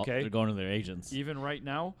that. Okay. They're going to their agents. Even right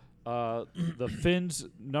now, the Finns'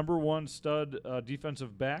 number one stud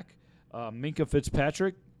defensive back, Minka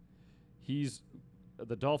Fitzpatrick,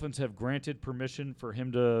 the Dolphins have granted permission for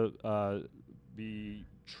him to be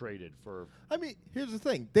traded for. I mean, here's the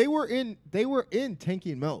thing: they were in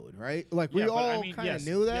tanking mode, right? Like we Yeah, but I all mean, kind of yes,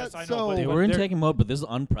 knew that. yes, I know, so but They were in they're- taking mode, but this is This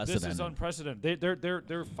unprecedented. is unprecedented.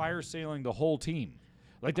 They're fire sailing the whole team.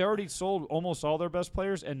 Like they already sold almost all their best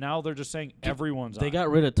players, and now they're just saying everyone's They on.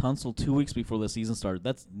 got rid of Tunsil 2 weeks before the season started.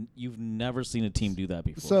 You've never seen a team do that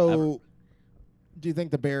before. So, ever. do you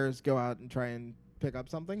think the Bears go out and try and pick up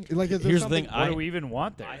something? Like, is there Here's the something? thing, What do we even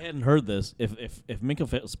want there? I hadn't heard this. If Minka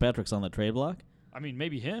Fitzpatrick's on the trade block, I mean,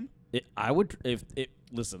 maybe him, I would.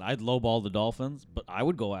 Listen, I'd lowball the Dolphins, but I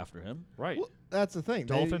would go after him. right? Well, that's the thing.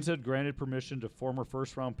 Dolphins had granted permission to former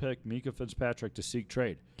first-round pick Minka Fitzpatrick to seek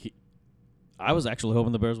trade. I was actually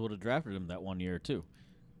hoping the Bears would have drafted him that 1 year too.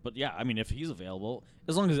 But yeah, I mean, if he's available,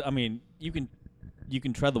 as long as you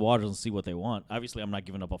can tread the waters and see what they want. Obviously, I'm not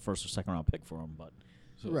giving up a first or second round pick for him, but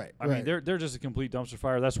right. I mean, they're just a complete dumpster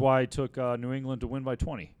fire. That's why I took New England to win by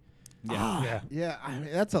 20. yeah. I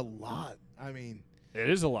mean, that's a lot. I mean, It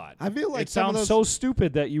is a lot. I feel like it some of sounds those- so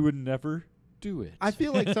stupid that you would never do it. I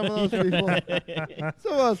feel like some of those people,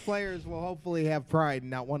 some of those players will hopefully have pride and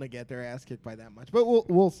not want to get their ass kicked by that much. But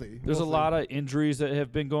we'll see. There's We'll a see. lot of injuries that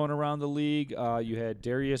have been going around the league. You had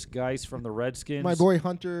Darius Geis from the Redskins. My boy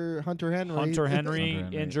Hunter Henry. Hunter Henry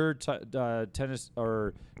Henry. injured, tennis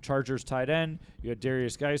or Chargers tight end. You had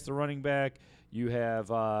Darius Geis, the running back. You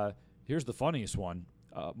have here's the funniest one: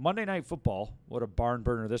 Monday Night Football. What a barn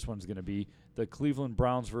burner this one's going to be. the Cleveland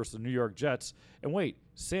Browns versus the New York Jets. And wait,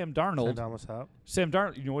 Sam Darnold. Almost out. Sam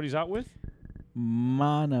Darnold, you know what he's out with?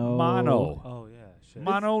 Mono. Oh yeah. Shit.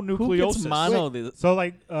 Who gets Mononucleosis. mono? So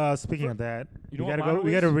like speaking of that, You know we what gotta mono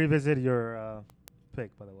we gotta is? revisit your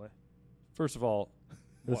pick, by the way. First of all,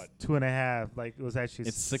 It was what? 2.5. Like it was actually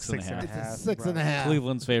It's 6.5. It's a 6.5.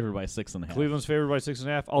 Cleveland's favored by 6.5. Cleveland's favored by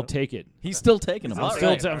 6.5. I'll take it. He's still taking him. I'm All still,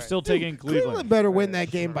 right. I'm still taking Cleveland. Cleveland better win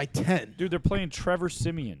that game by 10. Dude, they're playing Trevor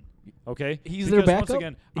Simeon. Okay, He's their Because once backup.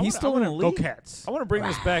 again, He's still in the Go league. Cats. I want to bring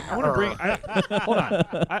this back. I want to bring. Hold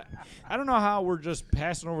on. I don't know how we're just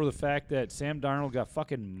passing over the fact that Sam Darnold got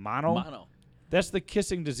fucking mono. That's the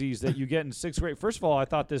kissing disease that you get in 6th grade. First of all, I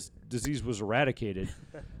thought this disease was eradicated.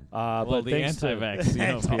 Well, But the thanks to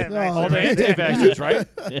anti-vax. all the anti-vaxxers,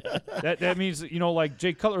 right? That means, like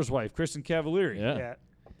Jay Cutler's wife, Kristen Cavalieri. Yeah. Yeah.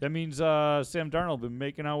 That means Sam Darnold been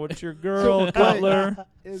making out with your girl, So, Cutler.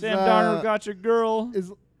 Is, Sam Darnold got your girl.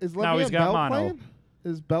 Is Now he's Le'Veon got Bell mono. playing?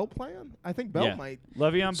 Is Bell playing? I think Bell Yeah. might.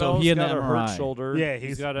 Le'Veon So Bell's he had got an a hurt MRI. shoulder. Yeah, he's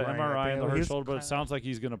he's got an right, MRI in the yeah, hurt he's shoulder, but it kinda- sounds like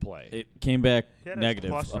he's going to play. It came back He had a negative,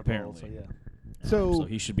 questionable, apparently. So yeah. So,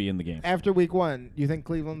 he should be in the game. after week 1, you think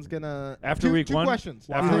Cleveland's gonna After two, week two 1? questions?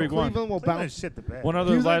 After You think week 1. Cleveland will Cleveland bounce. shit the bed. One Do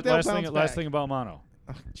other you think they'll last bounce thing back? about mono.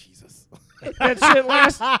 Oh, Jesus.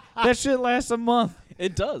 That shit lasts a month.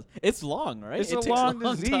 It does. It's long, right? It's It a takes long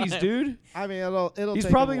long disease, time. dude. I mean, it'll. He's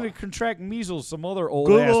take probably a going while. to contract measles, some other old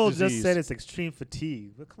Google ass disease. just said it's extreme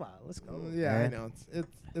fatigue. But come on, let's go. Yeah, I man. know.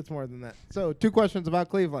 It's more than that. So, 2 questions about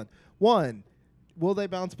Cleveland. 1, will they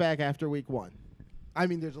bounce back after week 1? I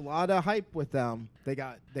mean, there's a lot of hype with them. They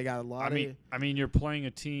got a lot I mean, you're playing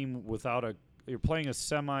a team you're playing a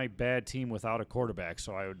semi-bad team without a quarterback,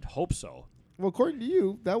 so I would hope so. Well, according to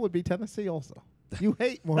you, that would be Tennessee also. You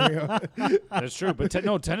hate Mario. That's true, but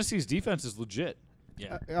no, Tennessee's defense is legit.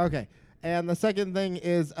 Yeah. Okay. And the second thing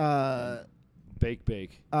is Bake.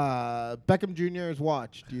 Beckham Jr.'s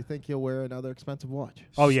watch. Do you think he'll wear another expensive watch?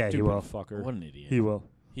 Oh yeah, he Stupid will. fucker. What an idiot. He will.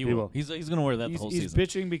 He will. He's going to wear that the whole He's season.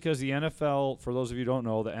 bitching because the NFL, for those of you who don't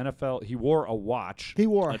know, the NFL, he wore a watch, He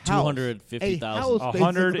wore a house. $250,000. A house, a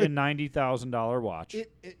basically. $190,000 watch. It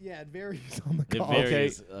varies on the It cost.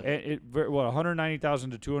 varies. Okay,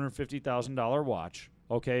 $190,000 to $250,000 watch.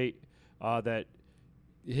 Okay, that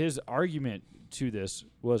his argument to this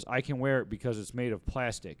was, I can wear it because it's made of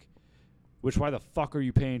plastic. Which, why the fuck are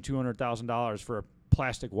you paying $200,000 for a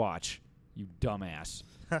plastic watch, you dumbass?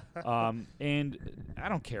 And I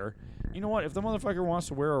don't care. You know what? If the motherfucker wants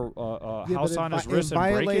to wear a Yeah, house but on it his vi- wrist it and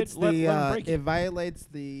break violates it, let him break it it. violates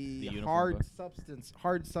the uniform hard code.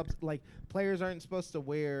 substance. Like players aren't supposed to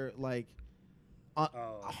wear like Oh.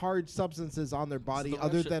 hard substances on their body the ref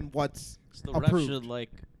other should- than what's So the approved. ref should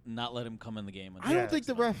not let him come in the game. I don't Yeah, think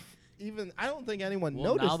the it's ref even. I don't think anyone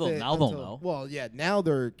Well, noticed now it. they'll until- know. Well, yeah, now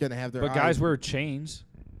they're gonna have their. But eyes. guys wear chains.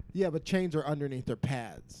 Yeah, but chains are underneath their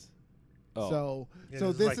pads. Oh. So, Yeah, so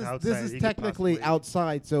this is this like is outside. He could technically possibly-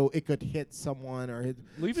 outside, so it could hit someone or hit.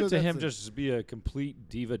 Leave so it to that's him just to be a complete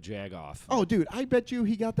diva jagoff. Oh, dude, I bet you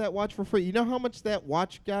he got that watch for free. You know how much that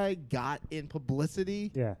watch guy got in publicity?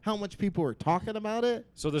 Yeah. How much people were talking about it?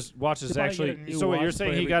 So this watch is Should probably actually. get a new So what you're watch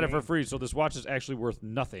saying for he every got it for game. free. So this watch is actually worth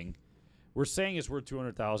nothing. We're saying it's worth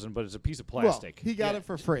 $200,000, but it's a piece of Well, plastic. he got Yeah. it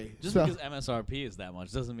for free. Just so. because MSRP is that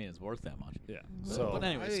much doesn't mean it's worth that much. Yeah. So But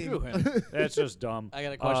anyway, I mean- screw him. that's just dumb. I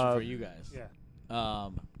got a question for you guys. Yeah.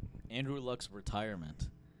 Andrew Luck's retirement.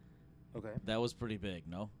 Okay. That was pretty big,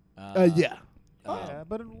 no? Yeah. Yeah,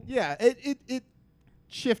 but Yeah, it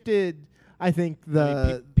shifted. I think I mean,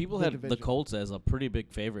 the people the had the division. Colts as a pretty big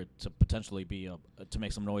favorite to potentially be to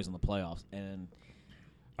make some noise in the playoffs, and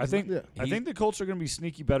I think Yeah. I think the Colts are going to be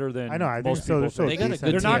sneaky better than I know. I think most so. people They're so think. They got a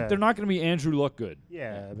decent. good They're not. Yeah. They're not going to be Andrew Luck good.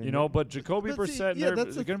 Yeah, I mean, You know, but Jacoby But see, Brissett, yeah, they're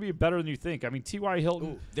that's going the- to be better than you think. I mean, T.Y.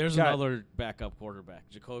 Hilton. ooh, there's got- another backup quarterback,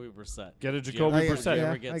 Jacoby Brissett. Get a Do you Jacoby ever- Brissett. do you Yeah,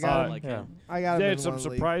 ever I get got something him. like Yeah. him? I got him They in had some one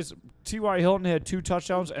league. surprise. T.Y. Hilton had 2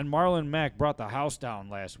 touchdowns, and Marlon Mack brought the house down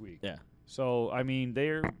last week. Yeah. So I mean,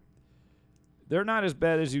 they're not as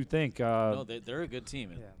bad as you think. No, they're a good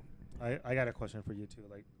team. Yeah. I got a question for you too.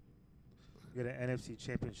 Like, we got an NFC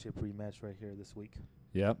Championship rematch right here this week.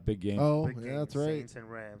 Yeah, big game. Oh, Big yeah, game, that's right. Saints and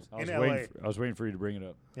Rams I was in waiting. LA. I was waiting for you to bring it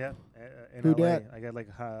up. Yeah, in Who LA. dat? I got like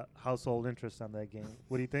household interest on that game.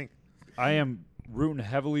 What do you think? I am rooting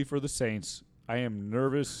heavily for the Saints. I am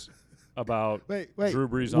nervous about Wait, Drew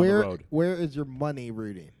Brees on the road. Where is your money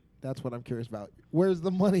rooting? That's what I'm curious about. Where's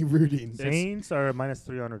the money rooting? Saints are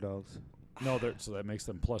 -3 underdogs. No, so that makes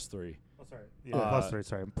them +3. Oh, sorry. Yeah, +3.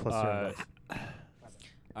 Sorry, +3 underdogs.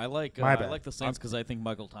 I like My I bad. like the Saints because I think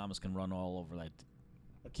Michael Thomas can run all over that.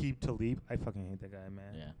 Akeem Talib. I fucking hate that guy,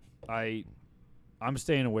 man. Yeah. I'm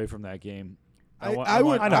staying away from that game. I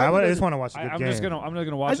I just want to watch a good I'm game. just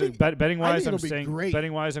gonna watch think- it. Betting I wise, think I'm it'll be staying. great.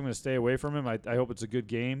 Betting wise, I'm gonna stay away from him. I hope it's a good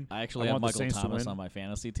game. I actually I have want the Michael Saints to Thomas win. on my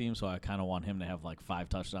fantasy team, so I kind of want him to have like 5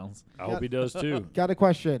 touchdowns. I hope he does too. Got a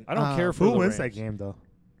question. I don't care for Who the wins Rams. that game though?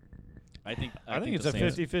 I think it's the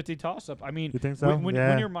a Saints- 50-50 toss-up. I mean, You think so? when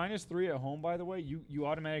Yeah. you're -3 at home, by the way, you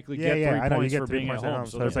automatically Yeah, get yeah, 3 I know, you points get for 3 being at points at home. home,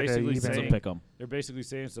 So so they're it's like a basically even- It's a saying pick 'em. they're basically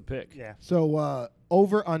saying it's a pick. Yeah. So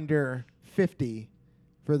over under 50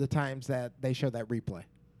 for the times that they show that replay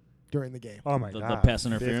during the game. Oh my The god. pass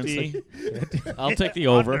interference. 50. I'll take the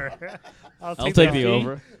over. I'll I'll take the 50.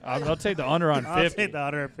 over. I'll take the under on I'll 50. take the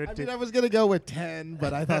under at I 50. mean, I was gonna go with 10,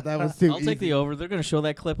 but I thought that was too I'll take the easy. over. They're gonna show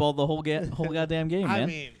that clip all the whole goddamn game, man. I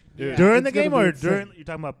mean, Dude. During it's the gonna game be or insane. during? You're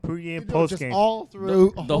talking about pregame, You know, post just game. all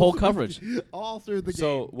through The whole coverage. all through the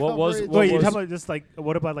So game. what was- Coverage. what Wait, you're was- talking about just like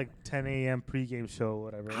what about like 10 a.m. pregame show,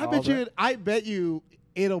 whatever? I bet you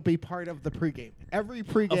it'll be part of the pregame. Every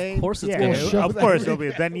pregame. Of course it's Yeah, gonna will show. show of that course re- it'll be.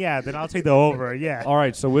 Then I'll take the over. Yeah. All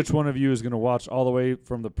right, so which one of you is going to watch all the way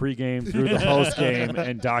from the pregame through the postgame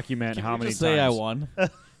and document Can how we many just times? say I won? Uh,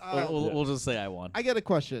 We'll just say I won. I got a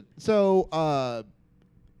question. So,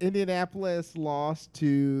 Indianapolis lost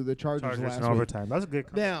to the Chargers, Chargers last in week. overtime. That's a good.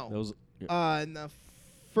 Now, That was in the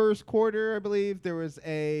first quarter, I believe there was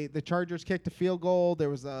the Chargers kicked a field goal. There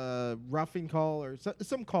was a roughing call or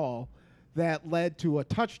some call that led to a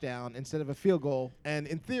touchdown instead of a field goal. And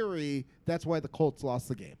in theory, that's why the Colts lost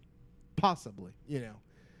the game, possibly.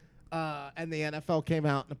 And the NFL came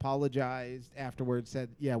out and apologized afterwards. Said,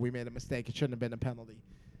 "Yeah, we made a mistake. It shouldn't have been a penalty."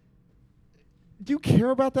 Do you care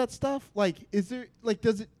about that stuff? Like, is there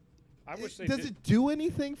does it? I wish they does did. it do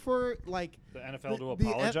anything for like The NFL to the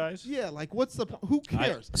apologize? yeah, like what's the who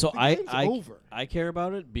cares? So The I game's I over. I care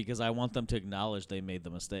about it because I want them to acknowledge they made the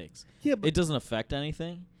mistakes. Yeah, but It doesn't affect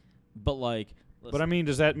anything, but like. But I mean,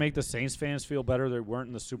 does that make the Saints fans feel better they weren't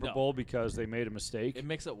in the Super No. Bowl because they made a mistake? It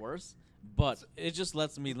makes it worse, but it just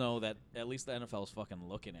lets me know that at least the NFL is fucking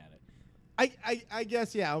looking at it. I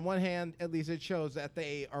guess yeah. On one hand, at least it shows that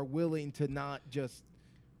they are willing to not just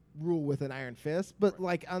rule with an iron fist. But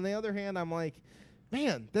like on the other hand, I'm like,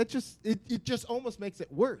 man, that just it just almost makes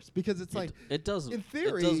it worse because it's like It does. in it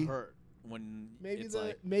theory, does hurt when maybe it's the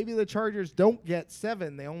like maybe the Chargers don't get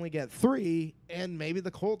 7, they only get 3, and maybe the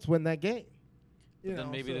Colts win that game. You then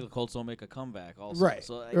know, maybe so- the Colts don't make a comeback. Also, right,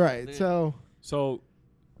 So right. they- So So,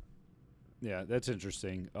 yeah, that's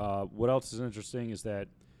interesting. What else is interesting is that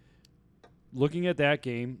looking at that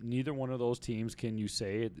game, neither one of those teams can you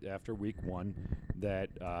say after week 1 that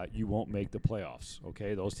you won't make the playoffs.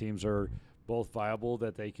 Okay, those teams are both viable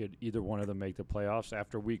that they could either one of them make the playoffs.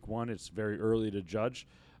 After week 1, it's very early to judge.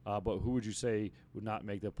 But who would you say would not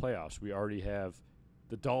make the playoffs? We already have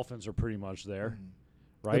the Dolphins are pretty much there,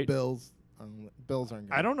 right? the Bills aren't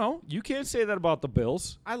good. I don't know. You can't say that about the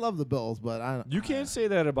Bills. I love the Bills, but I don't. You can't say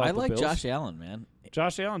that about I the like Bills. Josh Allen, man,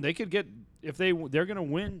 Josh Allen, they could get if they're going to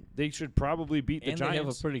win, they should probably beat the and Giants. they have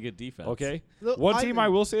a pretty good defense. Okay. Look, One I team think- I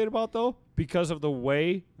will say it about though, because of the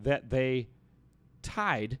way that they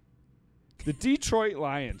tied the Detroit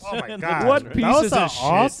Lions. Oh my The god! What that pieces was an of shit.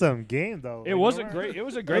 awesome game, though. It was a great. It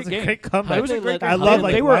was a great That was game. a great comeback. It was a great. I game. love,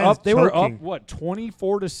 like, they were Lions up. They were up. choking. What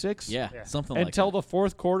 24-6. Yeah, Yeah. something like Until that. the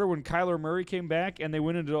fourth quarter when Kyler Murray came back and they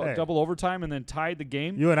went into Hey. double overtime and then tied the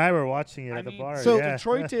game. You and I were watching it I at the mean, bar. so yeah.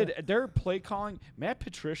 Detroit did their play calling. Matt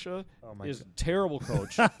Patricia Oh my is God. terrible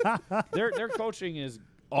coach. their coaching is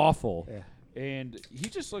awful, Yeah. and he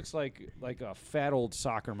just looks like a fat old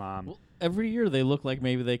soccer mom. Well, every year they look like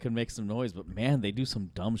maybe they could make some noise, but man, they do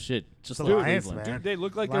some dumb shit. Just The like Lions, Cleveland. man. Dude, they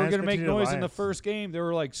looked like Lions they were going to make continue to noise in the Lions. first game. They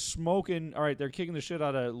were like smoking. All right, they're kicking the shit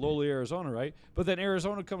out of lowly Arizona, right? But then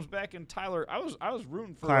Arizona comes back and Tyler. I was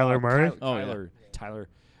rooting for Kyler Murray? Tyler.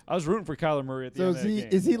 I was rooting for Kyler Murray at the So end is of he that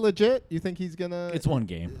game. is he legit? You think he's gonna? It's one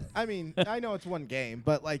game. I mean, I know it's one game,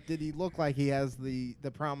 but like, did he look like he has the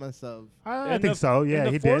promise of? I In think the- so. in Yeah,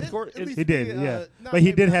 the he fourth did. quarter- At least He did. the, Yeah, not but he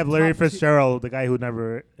maybe did not have top Larry receiver. Fitzgerald, the guy who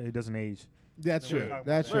never he doesn't age. That's true.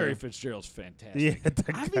 That's Larry true. Fitzgerald's fantastic. Yeah, that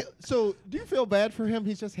I guy. feel, so do you feel bad for him?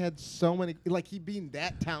 He's just had so many, like he being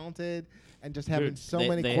that talented and just having Dude, so they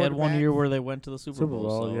many. they had one quarterbacks. year where they went to the Super Super Bowl.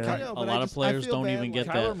 Bowl, So yeah. I know, a but I lot of just- I players feel don't bad, even like, get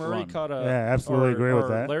Kyler that Murray run. caught a Yeah, absolutely or- agree with or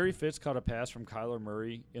that. Larry Fitz caught a pass from Kyler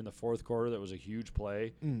Murray in the fourth quarter that was a huge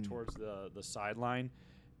play Mm. towards the sideline,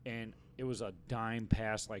 and it was a dime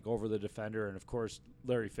pass like over the defender, and of course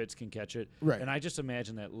Larry Fitz can catch it. Right. And I just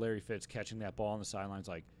imagine that Larry Fitz catching that ball on the sidelines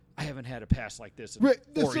like, I haven't had a pass like this in Right,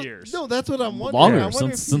 4 so- years. No, that's what I'm wondering. Longer I wonder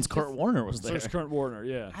if since he's Kurt just- Warner was there. Since Kurt Warner,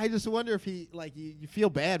 yeah. I just wonder if he like you feel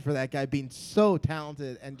bad for that guy being so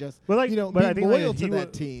talented and just But like, you know but I being think loyal like, to he that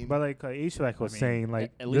wa- team. But like Ishak was I mean, saying, like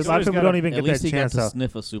at there's least a lot of he's people gotta- don't even At get least that he got chance. to So.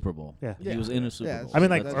 sniff a Super Bowl. Yeah. He was in a Super Yeah, Bowl. I mean,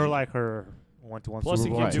 like That's or true. like her went to one Plus, he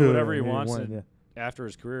Super can Bowl. do too, whatever he and wants. won, And after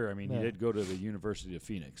his career, I mean, he Yeah. did go to the University of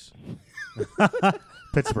Phoenix.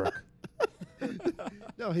 Pittsburgh.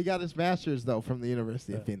 No, he got his master's though from the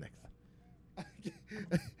University of Phoenix.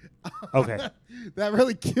 Okay. That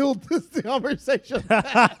really killed this conversation.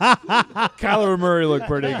 Kyler Murray looked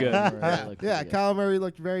pretty good. Yeah, Kyler Murray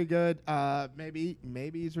looked very good. Maybe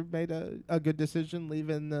he's made a good decision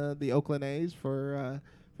leaving the Oakland A's for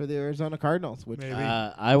the Arizona Cardinals. Which Maybe.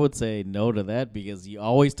 I would say no to that because you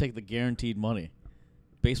always take the guaranteed money.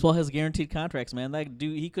 Baseball has guaranteed contracts, man. That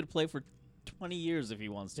dude, he could play for 20 years if he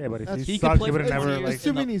wants to. Yeah, but if That's- he He could sucked, play he would for have 20 never years. like.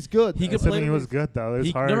 assuming he's good. He though. could play Assuming he for- was good though. It's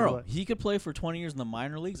He, hard. no, he could play for 20 years in the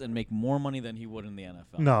minor leagues and make more money than he would in the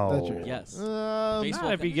NFL. No. That's true. Yes. Um, Baseball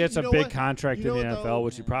Not if he can- gets You a know big what? contract You know in the what, NFL, though?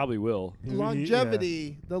 which he probably will.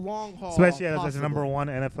 longevity, the long haul. Especially as a possibly. number one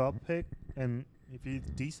NFL pick, and if he's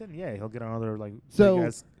decent, yeah, he'll get another like So,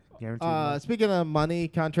 big-ass guaranteed. money. Speaking of money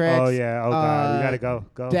contracts. Oh yeah. Oh god, we gotta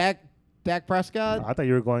go. Dak Prescott. I thought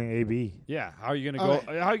you were going AB. Yeah, how are you going to Okay.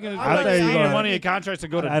 go? How are you going to I thought you spend were your going- money in contracts to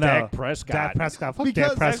go to I know. Dak Prescott? Dak Prescott. Fuck Because-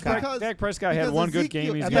 Dak Prescott. because- Dak Prescott had because one good Ezekiel-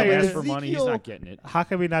 game. He's I going thought to ask you- for money. He's Ezekiel- not getting it. How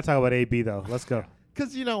can we not talk about AB though? Let's go.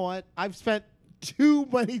 Because you know what? I've spent too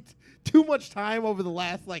much time over the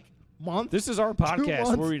last month. This is our podcast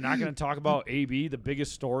months. where we're not going to talk about AB, the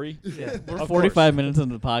biggest story. Yeah. We're Of 45 minutes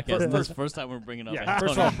into the podcast. and this First- is the first time we're bringing up Yeah, Antonio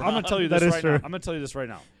first of all, I'm Brown. going to tell you That this is right true. now. I'm going to tell you this right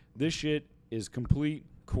now. This shit is complete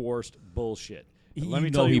coerced bullshit. And let You me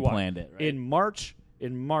know tell you he why. planned it, right? In March,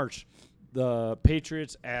 the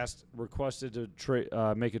Patriots requested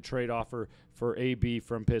to make a trade offer for AB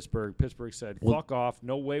from Pittsburgh. Pittsburgh said, "Fuck off!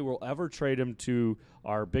 No way, we'll ever trade him to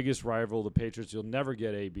our biggest rival, the Patriots. You'll never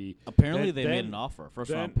get AB." Apparently, Then- they made an offer,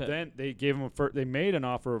 first round pick. Then they gave him they made an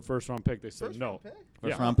offer of a first round pick. They said no.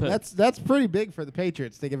 First Yeah. round pick. That's pretty big for the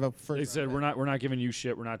Patriots to give up first. They said round we're not giving you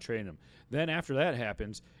shit. We're not trading him. Then after that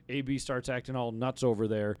happens, AB starts acting all nuts over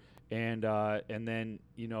there, and then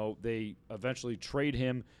they eventually trade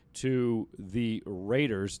him to the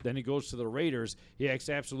Raiders. Then he goes to the Raiders. He acts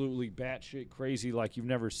absolutely batshit crazy, like you've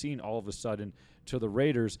never seen. All of a sudden to the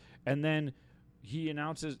Raiders, and then he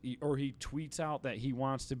announces or he tweets out that he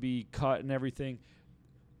wants to be cut and everything.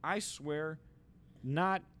 I swear,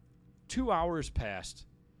 not 2 hours passed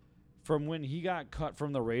from when he got cut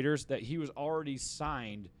from the Raiders that he was already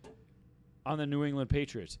signed on the New England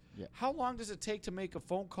Patriots. Yeah. How long does it take to make a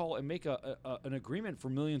phone call and make an agreement for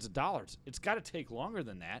millions of dollars? It's got to take longer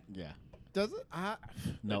than that. yeah. Does it?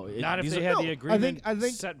 No, Not if these they are- had the No, agreement I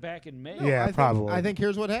think- set back in May. Yeah, I think, probably. I think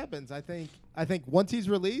here's what happens. I think once he's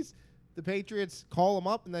released, the Patriots call him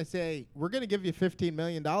up and they say, "We're going to give you $15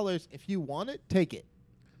 million. If you want it, take it."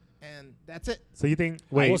 And that's it. So you think?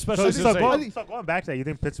 Wait. Well, especially so, since going back to that, you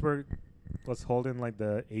think Pittsburgh was holding like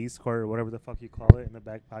the ace card or whatever the fuck you call it in the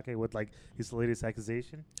back pocket with like his latest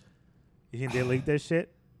accusation? You think they leaked that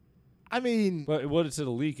shit? I mean, But what is it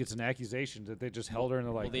a leak? It's an accusation that they just held her and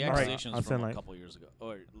they're Well, like, the all right. accusation I'm is from saying, a like- couple years ago.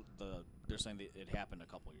 Or they're saying that it happened a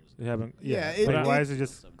couple years ago. They haven't. Yeah, Yeah. it- but why it- is it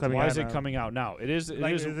just coming Why out is it now? coming out now? It is. It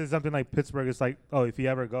Like, is. is it something like Pittsburgh is like, oh, if he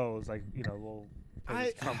ever goes, like, we'll play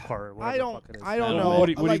this Trump card. Or whatever I the don't- fuck it is. I don't Well, know. what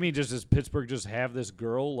do you Like- mean? Does Pittsburgh just have this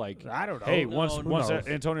girl? Like, I don't know. hey, No, once who once knows?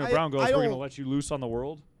 Antonio I- Brown goes, I we're gonna don't- let you loose on the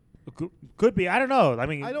world. Could be. I don't know. I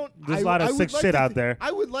mean, I don't. there's a a lot of sick shit out there.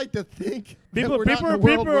 I would like to think People- that we're not in people- a world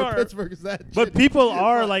people where are- Pittsburgh is that. But shit. people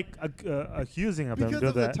are But like accusing of them because do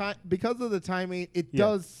of the that. time, because of the timing, it Yeah.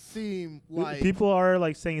 does seem like People are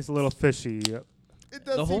like saying it's a little fishy. it does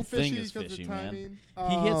The seem whole thing fishy is 'cause of fishy, man.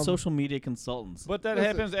 timing. He hit social media consultants. But that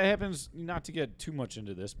Listen. happens. That happens. Not to get too much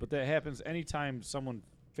into this, but that happens anytime someone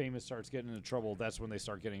famous starts getting into trouble. That's when they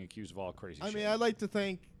start getting accused of all crazy I shit. mean, I like to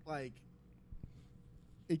think like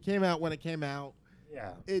it came out when it came out.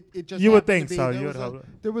 Yeah. It just You would happened to think be- so. there You was would a- hope.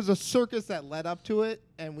 There was a circus that led up to it,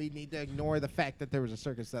 and we need to ignore the fact that there was a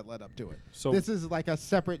circus that led up to it. So- this is like a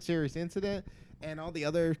separate serious incident, and all the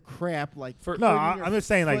other crap like For- No, putting your I'm just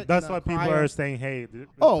saying foot like that's in a why people crier. are saying, hey,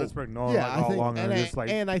 Oh, Pittsburgh knows yeah, like I all think- along, and just like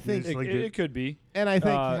I think- just, like, it could be. And I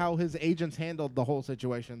think Uh, how his agents handled the whole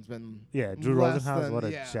situation's been Yeah, Drew less Rosenhaus, than- what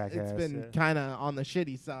a yeah, jackass, It's been yeah. kind of on the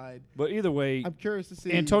shitty side. But either way, I'm curious to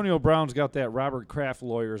see Antonio Brown's got that Robert Kraft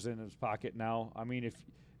lawyers in his pocket now. I mean,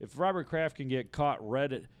 if Robert Kraft can get caught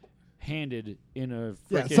red-handed in a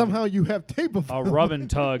Yeah, frickin' somehow you have tape of a him. rub and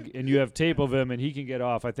tug, and you have tape of him, and he can get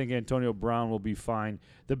off, I think Antonio Brown will be fine.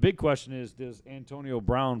 The big question is, does Antonio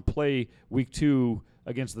Brown play Week 2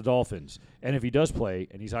 against the Dolphins? And if he does play,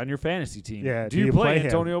 and he's on your fantasy team, Yeah, do you play play him?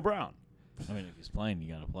 Antonio Brown? I mean, if he's playing,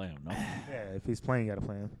 you got to play him, no? Yeah, if he's playing, you gotta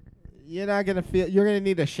play him. You're not gonna feel. You're gonna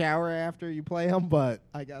need a shower after you play him, but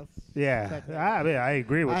I guess. Yeah, Technically. I mean, I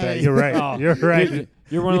agree with I- that. You're right. Oh, You're right.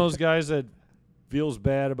 You're one of those guys that feels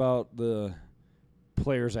bad about the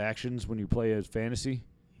players' actions when you play as fantasy?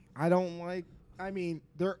 I don't like. I mean,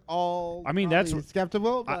 they're all. I mean, that's probably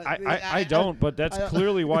skeptical. But I don't, but that's I-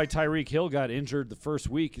 clearly why Tyreek Hill got injured the first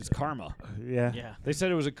week is karma. Yeah. Yeah. They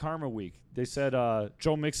said it was a karma week. They said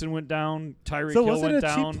Joe Mixon went down, Tyreek So Hill was it went a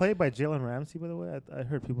down. cheap play by Jalen Ramsey, by the way? I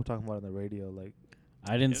heard people talking about it on the radio. Like,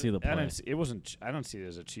 I didn't see the play. It wasn't. I don't see it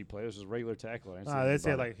as a cheap play. It was just a regular tackle. I didn't see they anything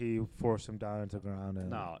said about like he forced him down into the ground. it. And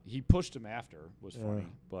No, he pushed him after. Was Yeah. funny,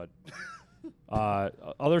 but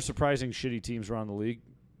other surprising shitty teams around the league.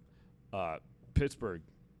 Pittsburgh.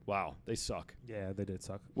 Wow, they suck. Yeah, they did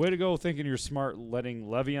suck. Way to go thinking you're smart letting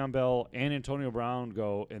Le'Veon Bell and Antonio Brown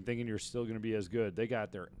go and thinking you're still going to be as good. They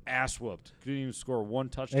got their ass whooped. Couldn't even score one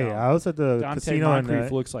touchdown. Hey, I was at the Dante casino in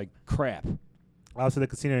Moncrief looks like crap. I was at the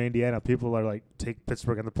casino in Indiana. People are like, take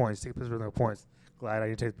Pittsburgh and the points. Take Pittsburgh and the points. Glad I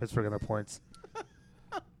didn't take Pittsburgh and the points.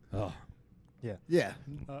 Oh, Yeah,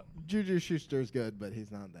 Juju Schuster's good, but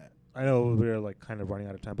he's not that. I know we're like kind of running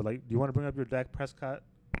out of time, but like, do you want to bring up your Dak Prescott?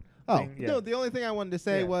 Oh thing? Yeah. no, the only thing I wanted to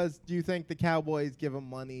say Yeah. was, do you think the Cowboys give him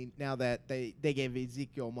money now that they gave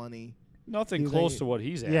Ezekiel money? nothing Do close they- to what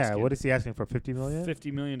he's asking. Yeah, what is he asking for? $50 million?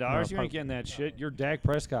 $50 million? No, You ain't probably- getting that shit. You're Dak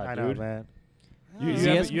Prescott, I know, dude. man. You, Is you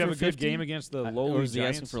he have, asking you have for a good 50? game against the Or lowly is he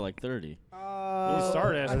asking Giants. for like 30? He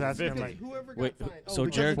started I was asking asking 50. like- Whoever Wait, got signed. so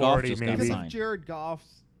because Jared of- Goff 40 just got maybe. because of signed. Jared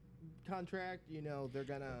Goff's contract, they're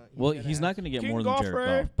gonna. Well, he's not going to get King more than Goff, Jared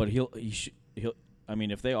Ray. Goff, but he'll. I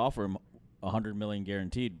mean, if they offer him $100 million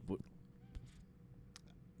guaranteed,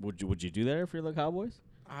 would you do that if you're the Cowboys?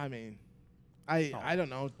 I mean, I don't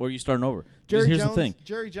know. Or are you starting over? 'Cause Jerry here's Jones, the thing.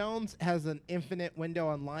 Jerry Jones has an infinite window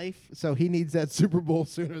on life, so he needs that Super Bowl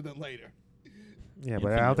sooner than later. Yeah,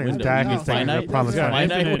 but I don't think Window. Dak No, is taking finite- the promise. Yeah, money.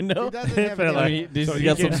 Finite infinite- window. He doesn't have Infinite any- I mean, does So he he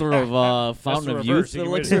got some can- sort of fountain the of reverse. youth He can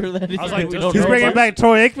elixir that I was like, we does don't He's know bringing about? back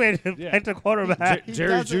Troy Aikman Yeah. back to quarterback. He Jerry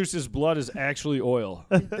doesn't- Juice's blood is actually oil.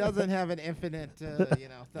 He doesn't have an infinite, so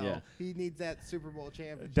Yeah. he needs that Super Bowl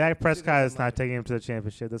championship. Dak sooner Prescott is than not later. taking him to the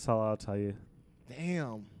championship. That's all I'll tell you.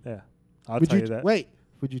 Damn. Yeah, I'll Would tell you you that. wait?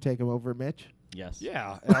 Would you take him over Mitch? Yes.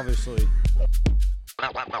 Yeah, obviously.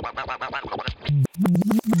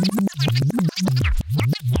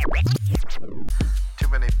 Too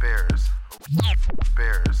many bears.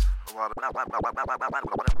 Bears. A lot of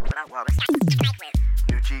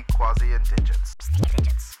Nucci, Quasi, and Digits.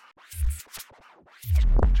 Digits.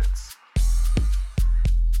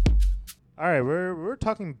 All right, we're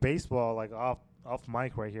talking baseball like off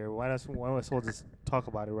mic right here. Why don't we just talk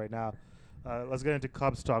about it right now? Let's get into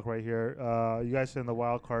Cubs talk right here. You guys are in the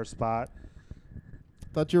wild card spot,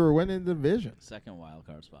 Thought you were winning the division. Second wild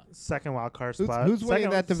card spot. second wild card Who's- spot. who's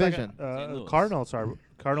winning Second- that division? St. Louis.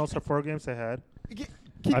 Cardinals are 4 games ahead.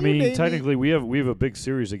 Can I you mean, name me- technically, we have a big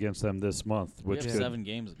series against them this month, We which have could 7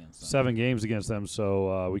 games against them. 7 games against them.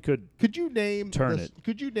 So we could. Could you name Turn the, it.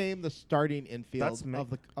 Could you name the starting That's infield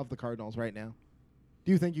me. of the Cardinals right now?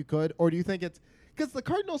 Do you think you could, or do you think it's because the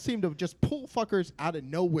Cardinals seem to just pull fuckers out of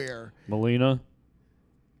nowhere? Molina,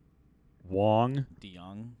 Wong,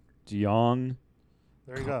 DeYoung.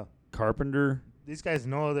 There you go. Carpenter. These guys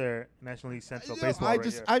know their National League Central You know, baseball right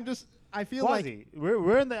here. I feel like Quasi,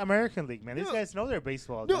 we're in the American League, man. These No. guys know their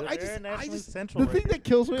baseball. no, They're National League Central. the right thing here. that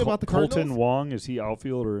kills me about the Cardinals. Colton Wong, is he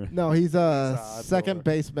outfield or? No, he's a outfielder. second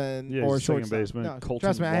baseman Yeah, or he's a second shortstop. baseman. No, Colton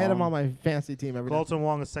trust me, I had him Wong. on my fantasy team every day. Colton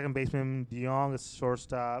Wong is second baseman. DeYoung is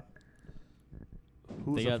shortstop.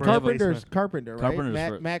 Who's They the got- first they have a- baseman? Carpenter, right? Carpenter's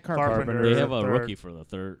Matt, for- Matt Carpenter. Carpenter. They is have a third. rookie for the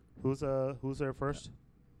third. Who's their first?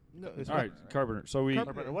 No, All right, Carpenter. So we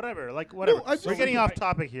Carpenter, whatever. Like whatever. I'm just We're getting surprised-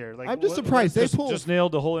 off topic here. Like I'm just what- surprised they just, pulled. just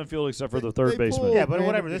nailed the whole infield except for the third they baseman. pulled- Yeah, but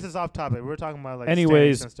whatever. randomly. This is off topic. We're talking about like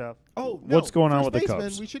Anyways, standings and stuff. oh, no, what's going on first with the baseman,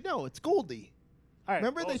 Cubs? We should know. It's Goldie. All right.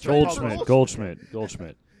 Remember they Goldschmidt. traded for Goldschmidt, Goldschmidt.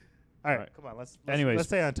 Goldschmidt. All right, Right. come on. Let's Anyways,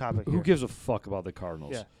 stay on topic. Who here. gives a fuck about the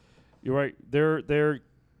Cardinals? Yeah. You're right.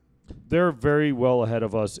 They're very well ahead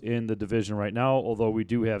of us in the division right now. Although we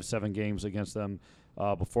do have 7 games against them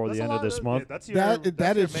before That's the a end of lot this month. That's That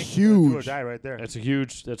your is making a do or huge. die right there. That's a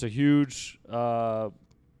huge lot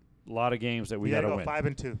of games that we gotta got to go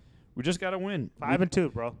win. 5-2. We just got to win.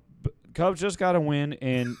 5-2, bro. Cubs just got to win.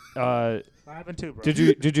 And 5-2, bro.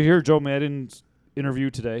 did you hear Joe Madden's interview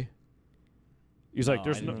today? He's like, No,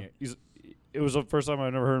 there's I didn't no. hear. It was the first time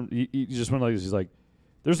I've never heard him. He just went like this. He's like,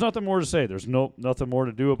 there's nothing more to say. There's nothing more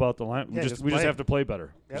to do about the line. Yeah, We just just play. have to play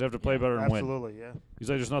better. We just Yep. have to play better and win. Absolutely, yeah. He's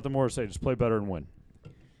like, there's nothing more to say. Just play better and win.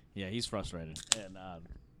 Yeah, he's frustrated. And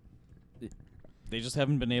They just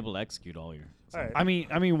haven't been able to execute all year. So. All right.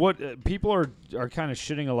 I mean, what people are kind of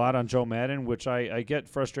shitting a lot on Joe Madden, which I get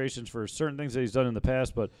frustrations for certain things that he's done in the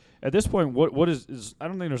past. But at this point, what is I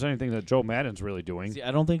don't think there's anything that Joe Madden's really doing. See,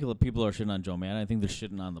 I don't think people are shitting on Joe Madden. I think they're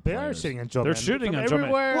shitting on the They players. are shitting on Joe They're Madden. shooting From on Joe Madden.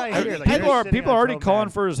 everywhere Well, I hear, like, People they're are shitting on already Joe calling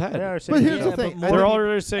Madden. for his head. They are But shitting here's on the Joe thing. Madden. They're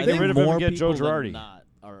already saying I get think rid of him more and get Joe people than Girardi. not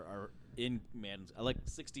are in Madden's like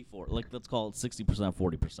 64. Like let's call it 60%,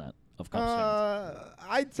 40% of Cubs fans.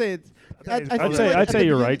 I'd say it's. I'd feel I'd like say at the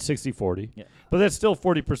you're beginning- right, 60-40. Yeah. But that's still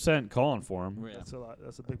 40% calling for him. Yeah. That's a lot.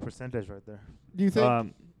 That's a big percentage right there. Do you think?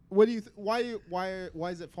 Um, What do you? Why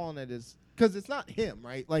is it falling at his? Because it's not him,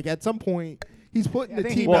 right? Like at some point, he's putting I the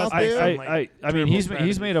think he team well, out does there. some, I mean, dribble he's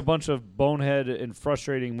strategies. made a bunch of bonehead and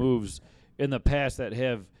frustrating moves in the past that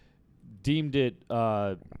have deemed it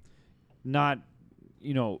not,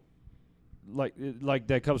 like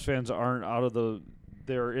that Cubs fans aren't out of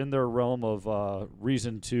they're in their realm of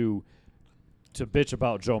reason to bitch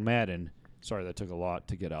about Joe Madden. Sorry, that took a lot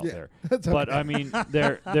to get out Yeah, there. that's But okay. I mean,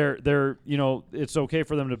 they're it's okay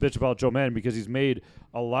for them to bitch about Joe Madden because he's made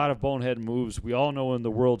a lot of bonehead moves. We all know in the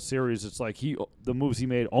World Series, it's like the moves he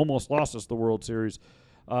made almost lost us the World Series.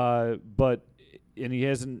 But he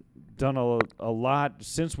hasn't done a lot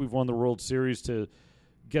since we've won the World Series to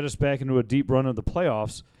get us back into a deep run of the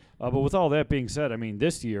playoffs. But with all that being said, I mean,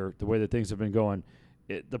 this year, the way that things have been going,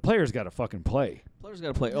 the players got to fucking play. Players got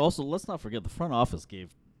to play. Also, let's not forget the front office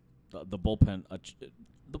gave the bullpen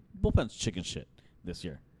the bullpen's chicken shit this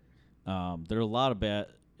year. There are a lot of bad.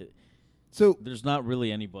 So There's not really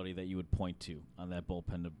anybody that you would point to on that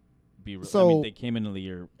bullpen to be. I So- mean, they came into the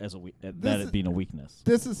year as that is- being a weakness.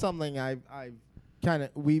 this is something I've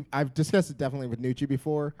I've discussed it definitely with Nucci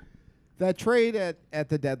before. That trade at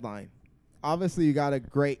the deadline. Obviously, you got a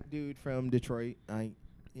great dude from Detroit.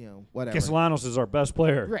 Whatever. Castellanos is our best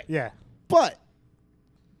player. Right. Yeah. But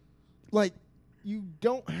like, you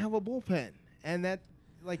don't have a bullpen, and that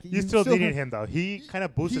like You still needed have- him though. He kind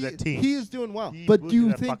of boosted the team. He is doing well, He but do you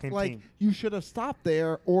boosted that think fucking like team. you should have stopped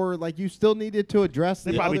there, or like you still needed to address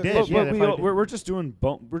They the probably other did, But, issues? yeah, but they probably we're just doing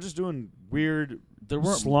we're just doing weird There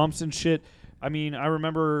weren't- slumps and shit. I mean, I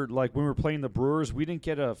remember like when we were playing the Brewers, we didn't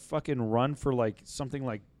get a fucking run for like something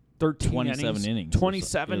like 13 27 innings. or so-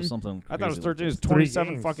 27. it was something. I thought it was crazy 13. It was like that.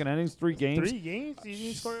 27 games. fucking innings, 3 games. 3 games. You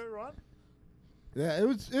didn't score a run. Yeah, it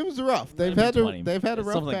was rough. Might have been 20. They've had a It's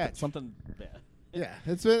rough something patch. something bad. Yeah,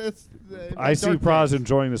 it's. I see dark Praz days.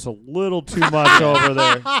 enjoying this a little too much over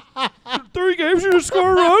there. 3 games, you didn't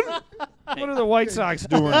score a run? What are the White Sox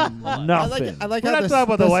doing? Nothing. I like We're how not the, talking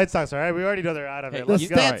about the, the White Sox, all right? We already know they're out of Hey, it. the Let's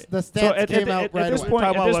go. stats. The stats So at came out at right this away. point, Talk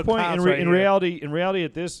at about this what point, counts right here. in reality,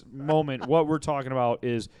 at this moment, what we're talking about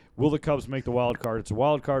is will the Cubs make the wild card? It's a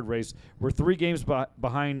wild card race. We're 3 games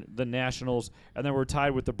behind the Nationals, and then we're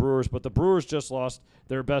tied with the Brewers. But the Brewers just lost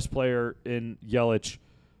their best player in Yelich.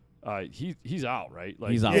 He's out, right?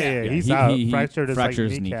 Like, He's out. Yeah, he's out. He Fractured his, fractured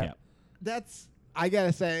like, his kneecap. That's I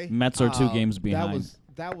gotta say. Mets are 2 games behind.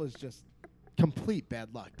 That was just complete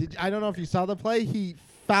bad luck. I don't know if you saw the play. He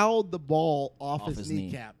fouled the ball off his knee.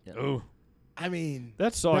 kneecap. Yeah. Ooh, I mean,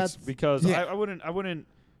 that sucks That's- because yeah. I wouldn't.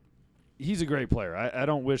 He's a great player. I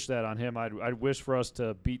don't wish that on him. I'd wish for us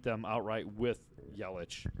to beat them outright with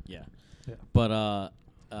Yelich. Yeah. Yeah. But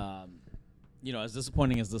as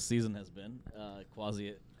disappointing as this season has been,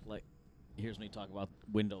 Quasi hears me talk about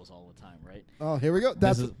windows all the time, right? oh, here we go.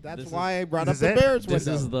 That's this why I brought this up is the it. Bears This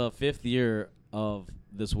window. is the 5th year of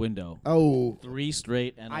this window. Oh, 3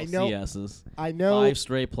 straight I know. NLCSs. I know. 5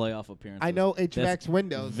 straight playoff appearances. I know That's HVAC's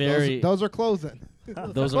windows. very- Those are closing.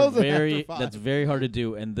 Those are closing very. after 5. That's very hard to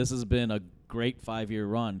do, and this has been a great 5-year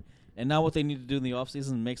run. And now what they need to do in the offseason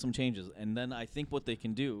is make some changes. And then I think what they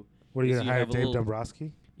can do. What are you is going to hire have a Dave little-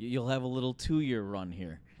 Dombrowski? You'll have a little 2-year run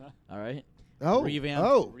here. All right. Oh,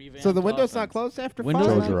 Revamped so the window's not offense. closed after Window's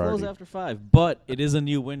 5? not closed after 5, but it is a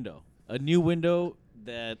new window. A new window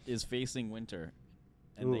that is facing winter,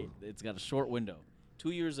 and Ooh. it's got a short window.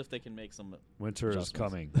 2 years if they can make some. Winter is Adjustments.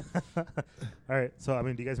 coming. All right. So, I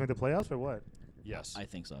mean, do you guys make the playoffs or what? Yes, I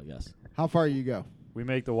think so. Yes. How far you go? we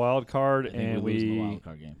make the wild card, I think and we lose in the we. wild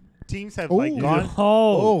card game. Teams have Ooh. like gone.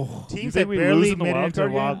 Oh, You Teams think have we barely lose in the made it wild into the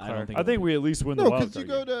card wild game? I don't card. think I think we at least win the no, wild because card.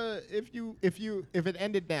 you go game. to if it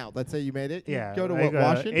ended now. Let's say you made it. Yeah, You go to like, what,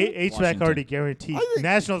 Washington? HVAC Washington. already guaranteed. I think-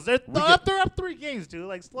 Nationals, they're We up 3 games, dude.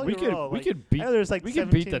 Like slow We your could- roll. we Like, could beat- I know there's like we could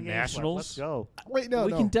beat 17 the games left. Nationals. Let's go. Wait, no,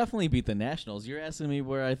 we no. can definitely beat the Nationals. You're asking me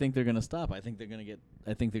where I think they're going to stop. I think they're going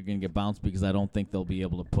to get bounced because I don't think they'll be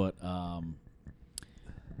able to put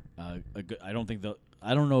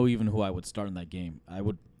I don't know even who I would start in that game. I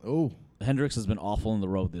would. Oh, Hendricks has been awful on the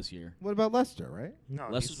road this year. What about Lester? Right? No,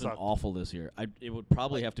 he Lester's been sucked. awful this year. It would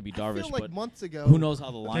probably have to be I Darvish, feel like but months ago. who knows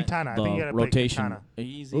how the line, Quintana. I think you the gotta play rotation. Quintana.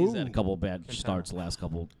 He's had a Ooh. couple of bad Quintana. starts the last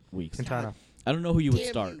couple weeks. Quintana. I don't know who you would Damn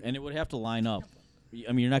start, you. and it would have to line up.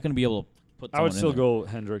 I mean, you're not going to be able to put. I would someone in still there.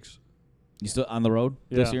 go Hendricks. You still on the road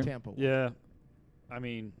this Yeah. year? Tampa. Yeah. I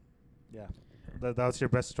mean, Yeah. That was your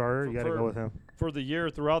best starter. You got to For- go with him. for the year,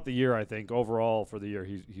 throughout the year, I think overall for the year,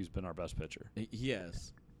 he's been our best pitcher.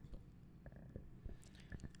 Yes.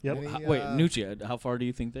 Yep. Any, Wait, Nucci, how far do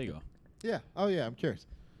you think they go? Yeah. Oh yeah. I'm curious.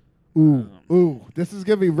 Ooh, this is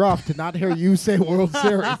gonna be rough to not hear you say World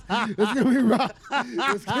Series. It's gonna be rough.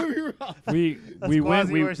 It's gonna be rough. We That's we win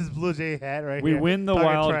Quasi we, versus Blue Jay hat right we here. win the Talking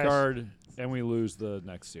wild trash. card and we lose the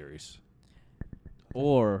next series.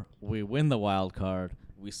 Or we win the wild card,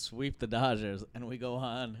 we sweep the Dodgers, and we go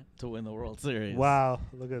on to win the World Series. Wow,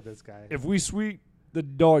 look at this guy. If we sweep the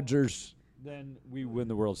Dodgers, then we win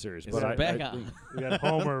the World Series. Is But it I back think- on? We got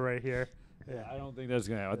Homer right here. Yeah, I don't think that's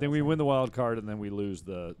gonna happen. I think we win the wild card and then we lose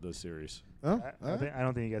the series. Huh? I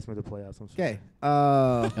don't think you guys made the playoffs. I'm sorry.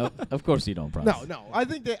 Okay. Of course you don't, Bryce. No. I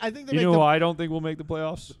think they You make know the who I don't think we'll make the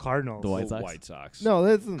playoffs? The Cardinals. The White The Sox? White Sox. No,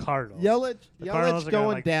 listen. Cardinals. Yelich The Cardinals are gonna,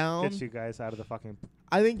 going like, down. Get you guys out of the fucking.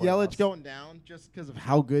 I think playoffs. Yelich going down just because of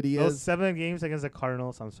how good he Those is. 7 games against the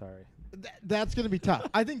Cardinals. I'm sorry. That's gonna be tough.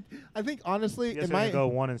 I think honestly, You guys in are my gonna go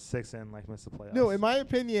 1-6 and like miss the playoffs. no, in my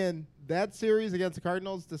opinion, that series against the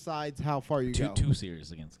Cardinals decides how far you Two go. two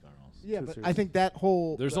series against Cardinals. Yeah, Two but series. I think that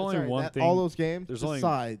whole There's only one that, thing- all those games there's only-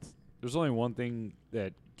 decides. There's only one thing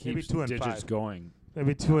that Maybe keeps 2 and digits 5. going.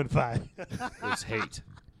 Maybe 2 and 5. It's hate.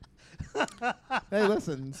 Hey,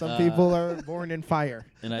 listen, some people are born in fire.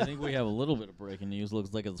 And I think we have a little bit of breaking news.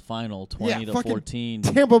 Looks like it's final, Yeah, 20 to fucking 14.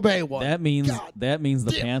 Tampa Bay won. That means God the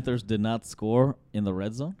damn. Panthers did not score in the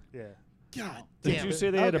red zone. Yeah. God Did damn you it. say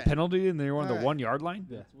they had a Okay. penalty and they were on the Alright. 1 yard line?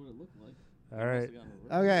 Yeah. That's what it looked like. All right.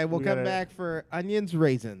 Okay, we'll We come gotta- back for onions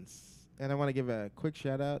raisins, and I want to give a quick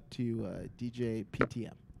shout out to DJ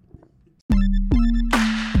PTM.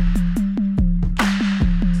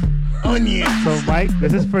 Onions. So Mike,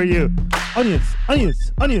 this is for you. Onions,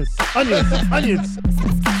 onions, onions, onions, onions, onions,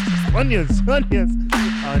 onions, onions,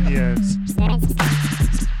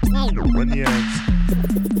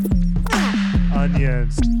 onions,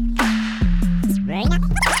 onions,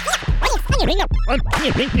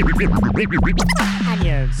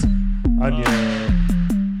 onions.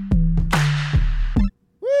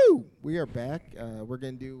 Woo! We are back. We're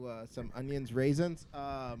gonna do some onions raisins.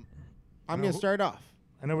 I'm gonna start off.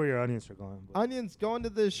 I know where your onions are going. But Onions going to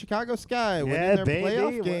the Chicago Sky, Yeah, winning their baby.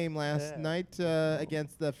 playoff game last Yeah. night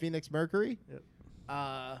against the Phoenix Mercury. Yep.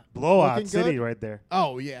 Blowout blowout city right there.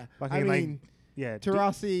 Oh yeah, Fucking, I like, mean, Yeah.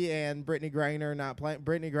 Tarasi and Brittany Griner not playing.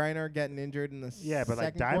 Brittany Griner getting injured in the Yeah, but like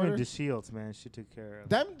second Diamond quarter. DeShields, man, she took care of.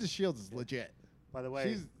 Diamond DeShields is legit. By the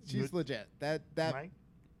way, She's legit. That Mike,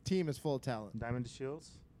 team is full of talent. Diamond DeShields,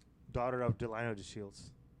 daughter of Delino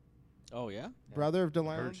DeShields. Oh, yeah? Brother of I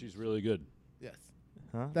Delano. heard she's really good. Yes.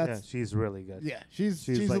 Huh? That's- yeah, she's really good. Yeah, she's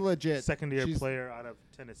like a legit second-year she's player out of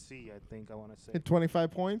Tennessee, I think I want to say. hit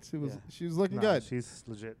 25 points. Yeah. She was looking Nah, good. She's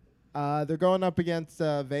legit. They're going up against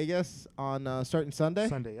Vegas on starting Sunday.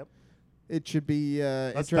 Sunday, yep. It should be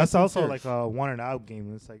That's interesting. also search. like a 1-and-out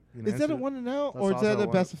game. It's like Is that a 1-and-out that's or is that also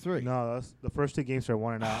a best of 3? No, that's, the first 2 games are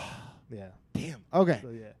 1-and-out. Yeah. Damn. Okay. So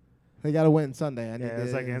yeah. They got to win Sunday. I need Yeah, to,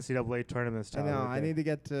 it's like NCAA tournament I style. know. right I there. need to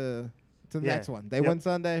get to the Yeah. next one. They Yep. win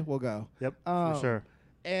Sunday, we'll go. Yep, Um, for sure.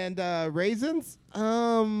 And raisins,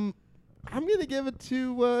 I'm gonna give it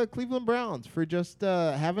to Cleveland Browns for just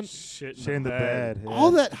having Shit Shit in the bed. Yeah.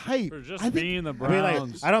 all that hype. For just I think being the I mean, like,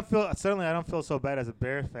 Browns. I don't feel so bad as a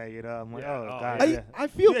Bear fan, you know. I'm like, Yeah, oh oh, god, I, yeah. I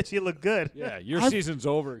feel. Yeah, you look good. yeah, your I've- season's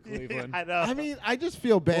over, Cleveland. I know. I mean, I just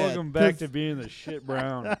feel bad. Welcome back 'cause to being the shit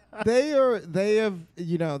Brown. they have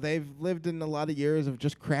they've lived in a lot of years of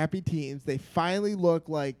just crappy teams. They finally look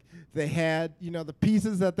like they had the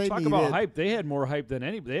pieces that they Talk needed. about hype. They had more hype than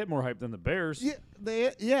anybody. They had more hype than the Bears.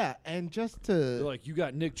 Yeah, and just They're to like, you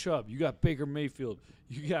got Nick Chubb, you got Baker Mayfield,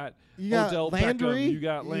 you got you got Odell Landry, Beckham, you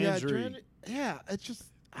got Landry. Yeah, it's just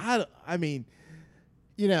I mean,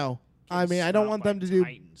 I don't stomped want by them to do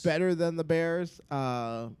Titans. better than the Bears.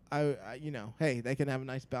 I hey, they can have a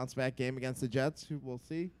nice bounce back game against the Jets. Who we'll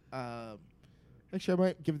see. Actually, I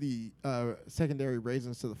might give the secondary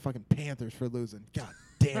raisins to the fucking Panthers for losing. God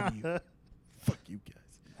damn you! Fuck you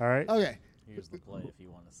guys. All right. Okay. Here's the play if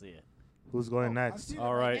you want to see it. Who's going I'm next? seeing it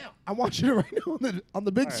All right. now. I'm watching it right now on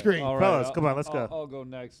the big All right. screen. All right, Fellas, I'll- come on, let's go. I'll go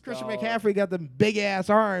next. Christian Uh, McCaffrey got them big ass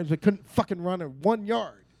arms, but couldn't fucking run it 1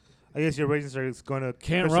 yard. I guess your ratings are going to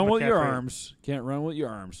Can't Christian run with your McCaffrey. arms. Can't run with your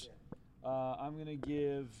arms. I'm gonna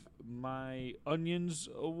give. my Onions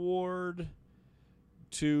award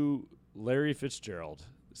to Larry Fitzgerald.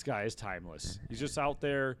 This guy is timeless. He's just out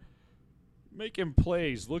there making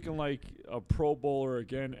plays, looking like a Pro Bowler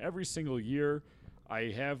again every single year. I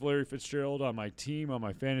have Larry Fitzgerald on my team, on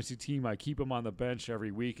my fantasy team. I keep him on the bench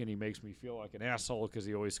every week, and he makes me feel like an asshole because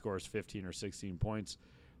he always scores 15 or 16 points.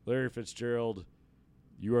 Larry Fitzgerald,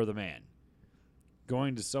 you are the man.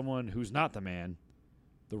 Going to someone who's not the man,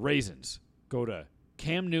 the Raisins. Go to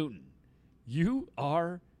Cam Newton. You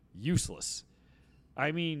are useless.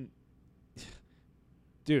 I mean,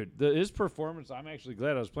 dude, his performance, I'm actually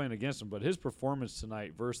glad I was playing against him, but his performance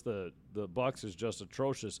tonight versus the Bucs is just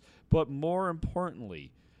atrocious. But more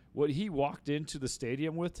importantly, what he walked into the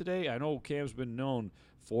stadium with today, I know Cam's been known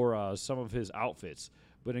for some of his outfits,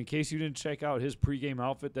 but in case you didn't check out his pregame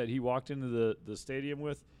outfit that he walked into the stadium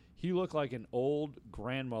with, he looked like an old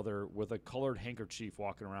grandmother with a colored handkerchief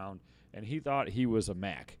walking around, and he thought he was a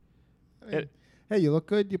Mac. Hey, you look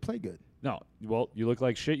good, you play good. No, well, you look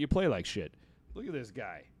like shit, you play like shit. Look at this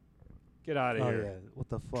guy. Get out of Oh here. yeah, what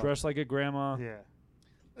the fuck? Dress like a grandma. Yeah.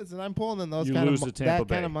 Listen, I'm pulling in those You kind lose of to Tampa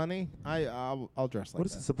that kind Bay. of money. I'll dress like What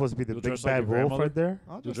is that. it supposed to be? The You'll big dress like bad a wolf grandmother? right there?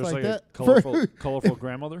 I'll You're dress just like like that. a colorful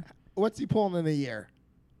grandmother. What's he pulling in a year?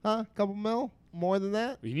 Huh? Couple mil? More than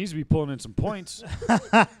that? He needs to be pulling in some points.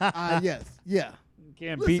 Yes. Yeah.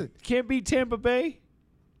 Can't Listen. beat Tampa Bay.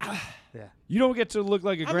 Yeah. You don't get to look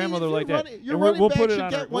like a I mean, grandmother if like your that. running- your And we'll running back put it should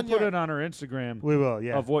on get our we'll 1 put yard. it on our Instagram We will,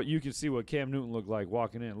 yeah. of what you can see what Cam Newton looked like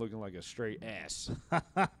walking in, looking like a straight ass.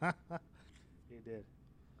 He did.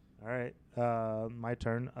 All right, my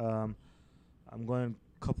turn. I'm going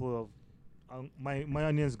a couple of my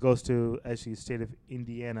onions goes to actually state of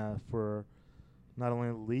Indiana for not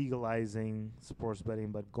only legalizing sports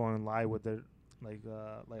betting but going live with their like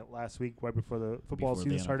last week right before the football Before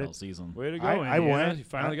season the started. NFL season. Way to go, I Indiana. went. You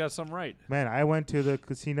finally got something right. Man, I went to the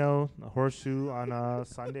casino, Horseshoe, on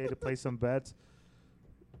Sunday to play some bets.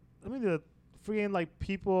 I mean, the freaking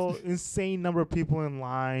people, insane number of people in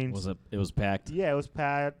lines. It was packed. Yeah, it was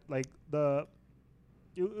packed. Like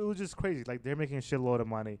it was just crazy. Like they're making a shitload of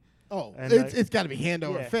money. Oh, And, it's got to be hand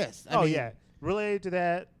over yeah. fist. I mean, Yeah. Related to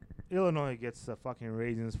that, Illinois gets the fucking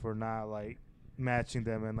Raisins for not matching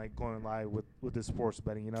them and going live with the sports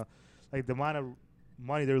betting. You know, like the amount of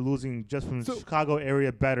money they're losing just from So- Chicago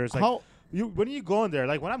area bettors. Like How when are you going there?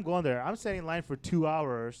 Like when I'm going there, I'm standing in line for 2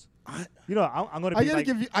 hours. I'm going to I be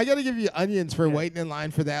gotta I gotta give you onions for Yeah. waiting in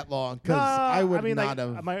line for that long because I would not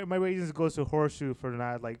have. My Raisins goes to Horseshoe for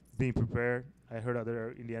not being prepared. I heard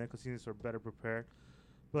other Indiana casinos are better prepared,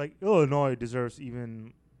 but Illinois deserves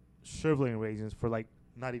even shriveling Raisins for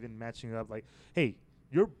not even matching up. Hey,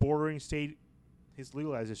 your bordering state has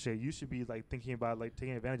legalized this shit. You should be thinking about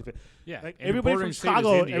taking advantage of it. Yeah. and your Everybody bordering from state is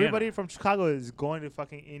Chicago, Indiana. everybody from Chicago is going to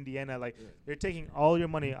fucking Indiana. They're taking all your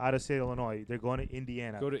money out of state of Illinois. They're going to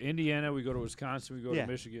Indiana. Go to Indiana, we go to Wisconsin, we go Yeah.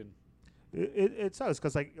 to Michigan. It sucks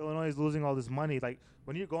because Illinois is losing all this money.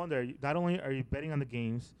 When you're going there, not only are you betting on the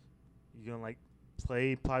games, you're gonna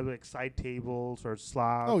play probably side tables or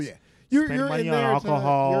slots. Oh yeah, you're spend money in on there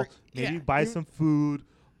alcohol. to, Maybe buy some food.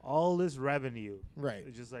 All this revenue. Right.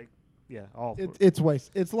 It's just all. It's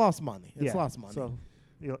waste. It's lost money. It's yeah. lost money. So,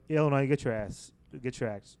 Illinois, get your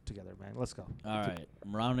act together, man. Let's go. All right,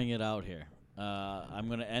 I'm rounding it out here. I'm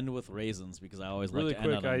going to end with raisins because I always Really like to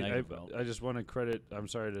end quick, on a negative note. I just want to credit. I'm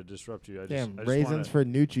sorry to disrupt you. Damn, I just raisins for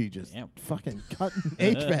Nucci just Damn. fucking cutting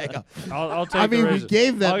HVAC up. I'll take I the mean, we raisins.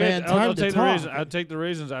 gave that I'll man I'll time to take the talk. raisins. I'll take the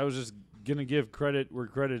raisins. I was just gonna give credit where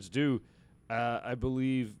credit's due. I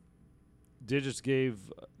believe Digits gave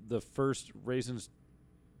the first raisins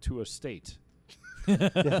to a state.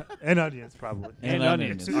 Yeah. And onions, probably. And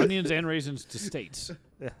onions. onions. Onions and raisins to states.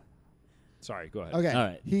 Yeah. Sorry, go ahead. Okay, All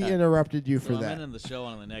right. he interrupted you So for I'm that. ending the show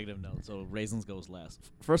on a negative note, so raisins goes last.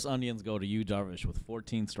 First onions go to you, Darvish, with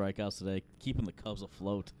 14 strikeouts today, keeping the Cubs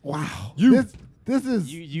afloat. Wow, You. this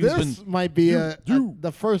is You've this been- might be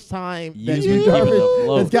the first time that You've you been keeping it Darvish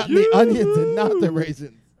afloat. has gotten the onions and not the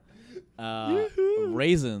raisins.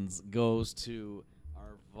 Raisins goes to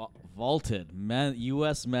our vaulted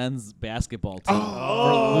U.S. men's basketball team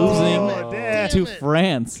Oh, for losing damn to it.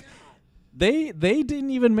 France. They didn't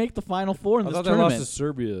even make the Final Four in I this thought they lost tournament. to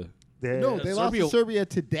Serbia. No, they lost to Serbia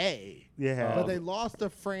today, Yeah. but they lost to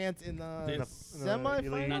France in the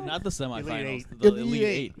semifinal. Not the semifinals, Elite the Elite Elite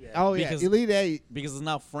Eight. Eight. Oh yeah, Because- Elite Eight. Because it's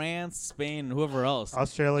now France, Spain, and whoever else.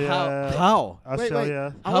 Australia. How?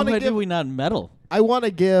 Australia. I How wanna did give- we not medal? I want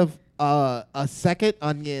to give a second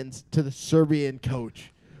onions to the Serbian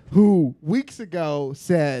coach, who weeks ago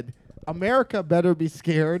said America better be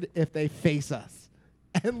scared if they face us,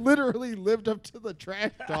 and literally lived up to the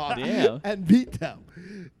trash talk Yeah. and beat them.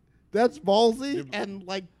 That's ballsy Yeah, and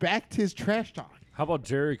like backed his trash talk. How about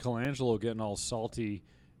Jerry Colangelo getting all salty,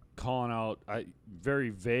 calling out very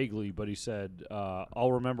vaguely, but he said,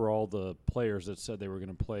 "I'll remember all the players that said they were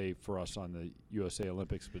going to play for us on the USA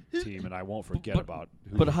Olympics team, and I won't forget about."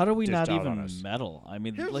 Who But how do we dished not out on even us." medal? I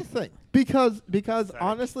mean, Here's like, the thing, because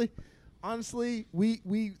honestly,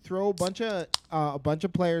 we throw a bunch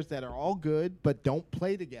of players that are all good but don't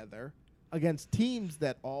play together against teams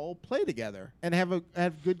that all play together and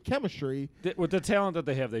have good chemistry. With the talent that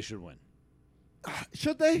they have, they should win.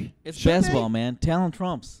 Should they? it's Should basketball, they? man. Talent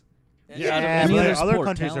trumps. Yeah, Any but other other sport,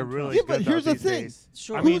 countries are talent really Yeah, good. but here's though the these thing. days.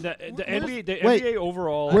 Sure. I mean, Who's- the where's- NBA, the wait, NBA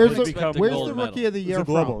overall. Where's has the expect become a Where's gold the medal. rookie of the It's year a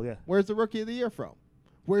global, from? yeah. Where's the rookie of the year from?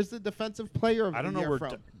 Where's the defensive player of I don't the know year where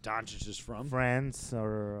from? Doncic is from. France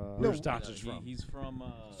or Where's No. Doncic from? He's from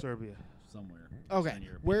Serbia. somewhere. Okay, Eastern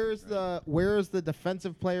Europe, where's right? the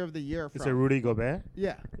defensive player of the year from? It's a Rudy Gobert.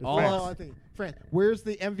 Yeah. All France. I think France. Where's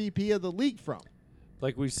the MVP of the league from?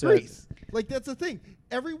 Like we said, Greece. Like that's the thing.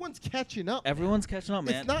 Everyone's catching up. Everyone's catching up,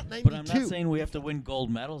 It's man. not But I'm 92. not saying we have to win gold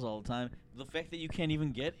medals all the time. The fact that you can't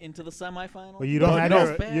even get into the semifinals. Well, you don't No, have no, your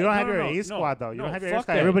it's bad. you don't have No, your no, A no, squad though. You no, don't have your A fuck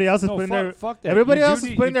squad. that. Everybody else is No, putting fuck that. everybody You do else is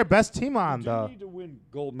need- putting you- their best team on you though. do need to win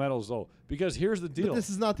gold medals though, because here's the deal. But this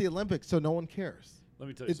is not the Olympics, so no one cares. Let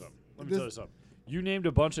me tell you It's- something. Let me this- tell you something. You named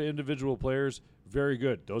a bunch of individual players, very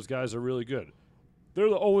good. Those guys are really good. They're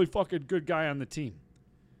the only fucking good guy on the team.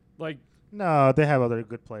 Like, No, they have other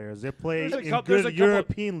good players. They play There's a in couple- there's good a couple-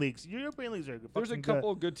 European leagues. European leagues are good. there's a fucking couple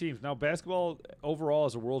of good teams. Now, basketball overall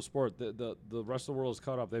is a world sport. The rest of the world is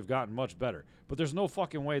caught up. They've gotten much better. But there's no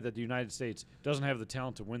fucking way that the United States doesn't have the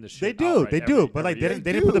talent to win this They shit. do, outright they every- do, but like every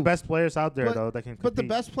they year. didn't put the do. best players out there But- though that can compete. But the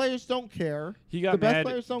best players don't care. He got the best mad.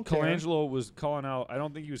 players don't care. Colangelo was calling out. I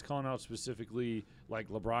don't think he was calling out specifically like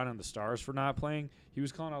LeBron and the Stars for not playing. He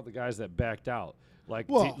was calling out the guys that backed out, like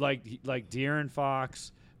Well- like De'Aaron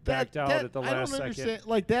Fox backed out at the I last don't second. understand.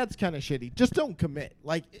 Like that's kind of shitty. Just don't commit.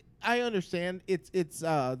 Like I understand it's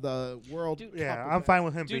the World. Dude, Yeah, Cup I'm event. fine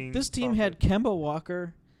with him being. Dude, this team soft. had Kemba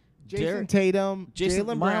Walker, Jason Derek- Tatum, Jason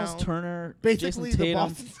Jaylen Miles Brown, Turner, basically Jason the Tatum,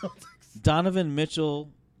 Boston Celtics. Donovan Mitchell,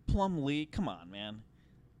 Plum Lee. Come on, man.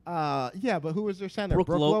 Yeah, but who was their center? Brooke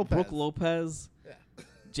Lopez. Lopez, Yeah.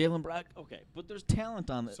 Jalen Brown. Okay, but there's talent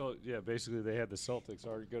on it. So yeah, basically they had the Celtics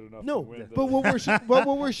already good enough No, to win. but what we're showing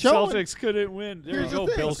Celtics couldn't win. There you Here's the go,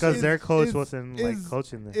 thing. Bill. because is- their coach is- wasn't like is-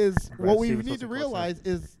 coaching this. is Brad what we Stevens need to wasn't coaching realize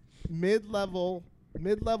is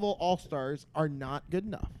mid-level all-stars are not good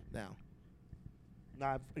enough now.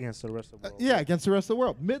 not against the rest of the world. Yeah, against the rest of the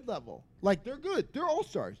world. Mid-level. Like they're good. They're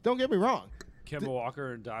all-stars. Don't get me wrong. Kemba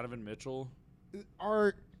Walker and Donovan Mitchell.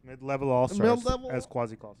 Are mid-level all-stars, Mid-level? as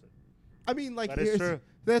Quasi calls it. I mean like That is here's true.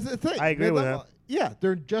 that's the thing. I agree with Mid-level- him. Yeah,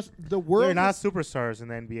 they're just the world. They're not is- superstars in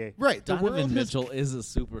the NBA. right. The world Donovan has- Mitchell is a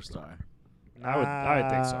superstar. I would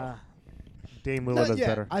think so. Dame Not Lillard is yet.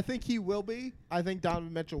 better. I think he will be. I think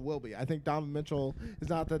Donovan Mitchell will be. I think Donovan Mitchell is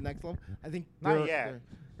not the next level. I think Not they're, yet.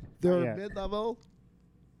 they're Not yet. mid-level.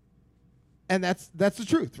 And that's the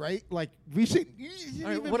truth, right? Like we should. You All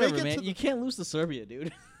right, even whatever, make it man. to You can't lose to Serbia,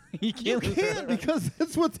 dude. you You can't. lose can because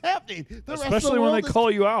that's what's happening. The rest of the Especially when they world is-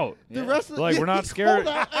 call you out. The Yeah. rest of Like, we're not he scared-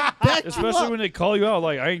 called out and backed you Especially up. when they call you out.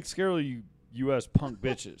 Like, I ain't scared of you U.S. punk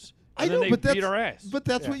bitches. I And know, then they but that's beat our ass. But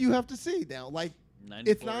that's Yeah. what you have to see now. Like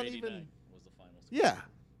 94, not 89 even- was the final score.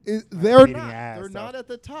 yeah, they're beating not. ass, They're though. not at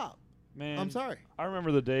the top. Man, I'm sorry. I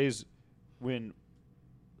remember the days when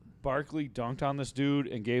Barkley dunked on this dude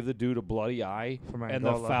and gave the dude a bloody eye, From and the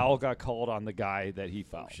Angola. foul got called on the guy that he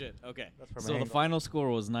Oh, fouled. shit. Okay. That's from So the Angola. final score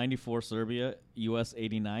was 94 Serbia, US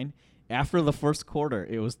 89. After the first quarter,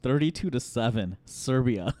 it was 32-7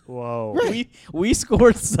 Serbia. Whoa. Right. We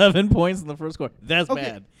scored 7 points in the first quarter. That's Okay,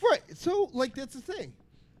 bad. right. So like that's the thing.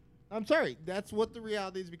 I'm sorry. That's what the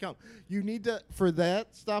reality has become. You need to for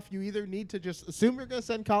that stuff. You either need to just assume you're going to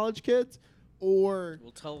send college kids, or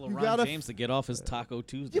We'll tell You LeBron gotta James to get off his Taco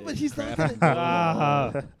Tuesday. yeah, but he's not. crap.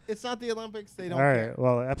 Gonna, it's not the Olympics. They All don't right. care.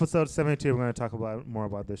 Well, episode 72, we're going to talk about more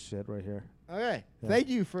about this shit right here. Okay. Yeah. Thank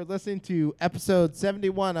you for listening to episode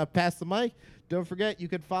 71 of Pass the Mic. Don't forget, you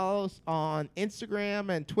can follow us on Instagram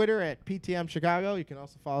and Twitter at PTM Chicago. You can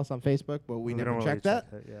also follow us on Facebook, but we never don't checked really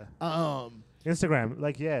that. check it, yeah. Instagram.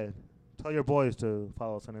 Instagram, tell your boys to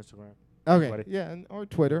follow us on Instagram. Okay. Everybody. Yeah, or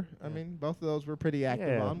Twitter. I Yeah. mean, both of those we're pretty active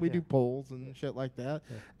Yeah, on. We yeah. do polls and shit like that.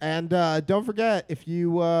 Yeah. And don't forget, if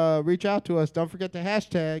you reach out to us, don't forget to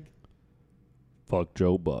hashtag Fuck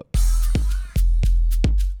Joe Buck.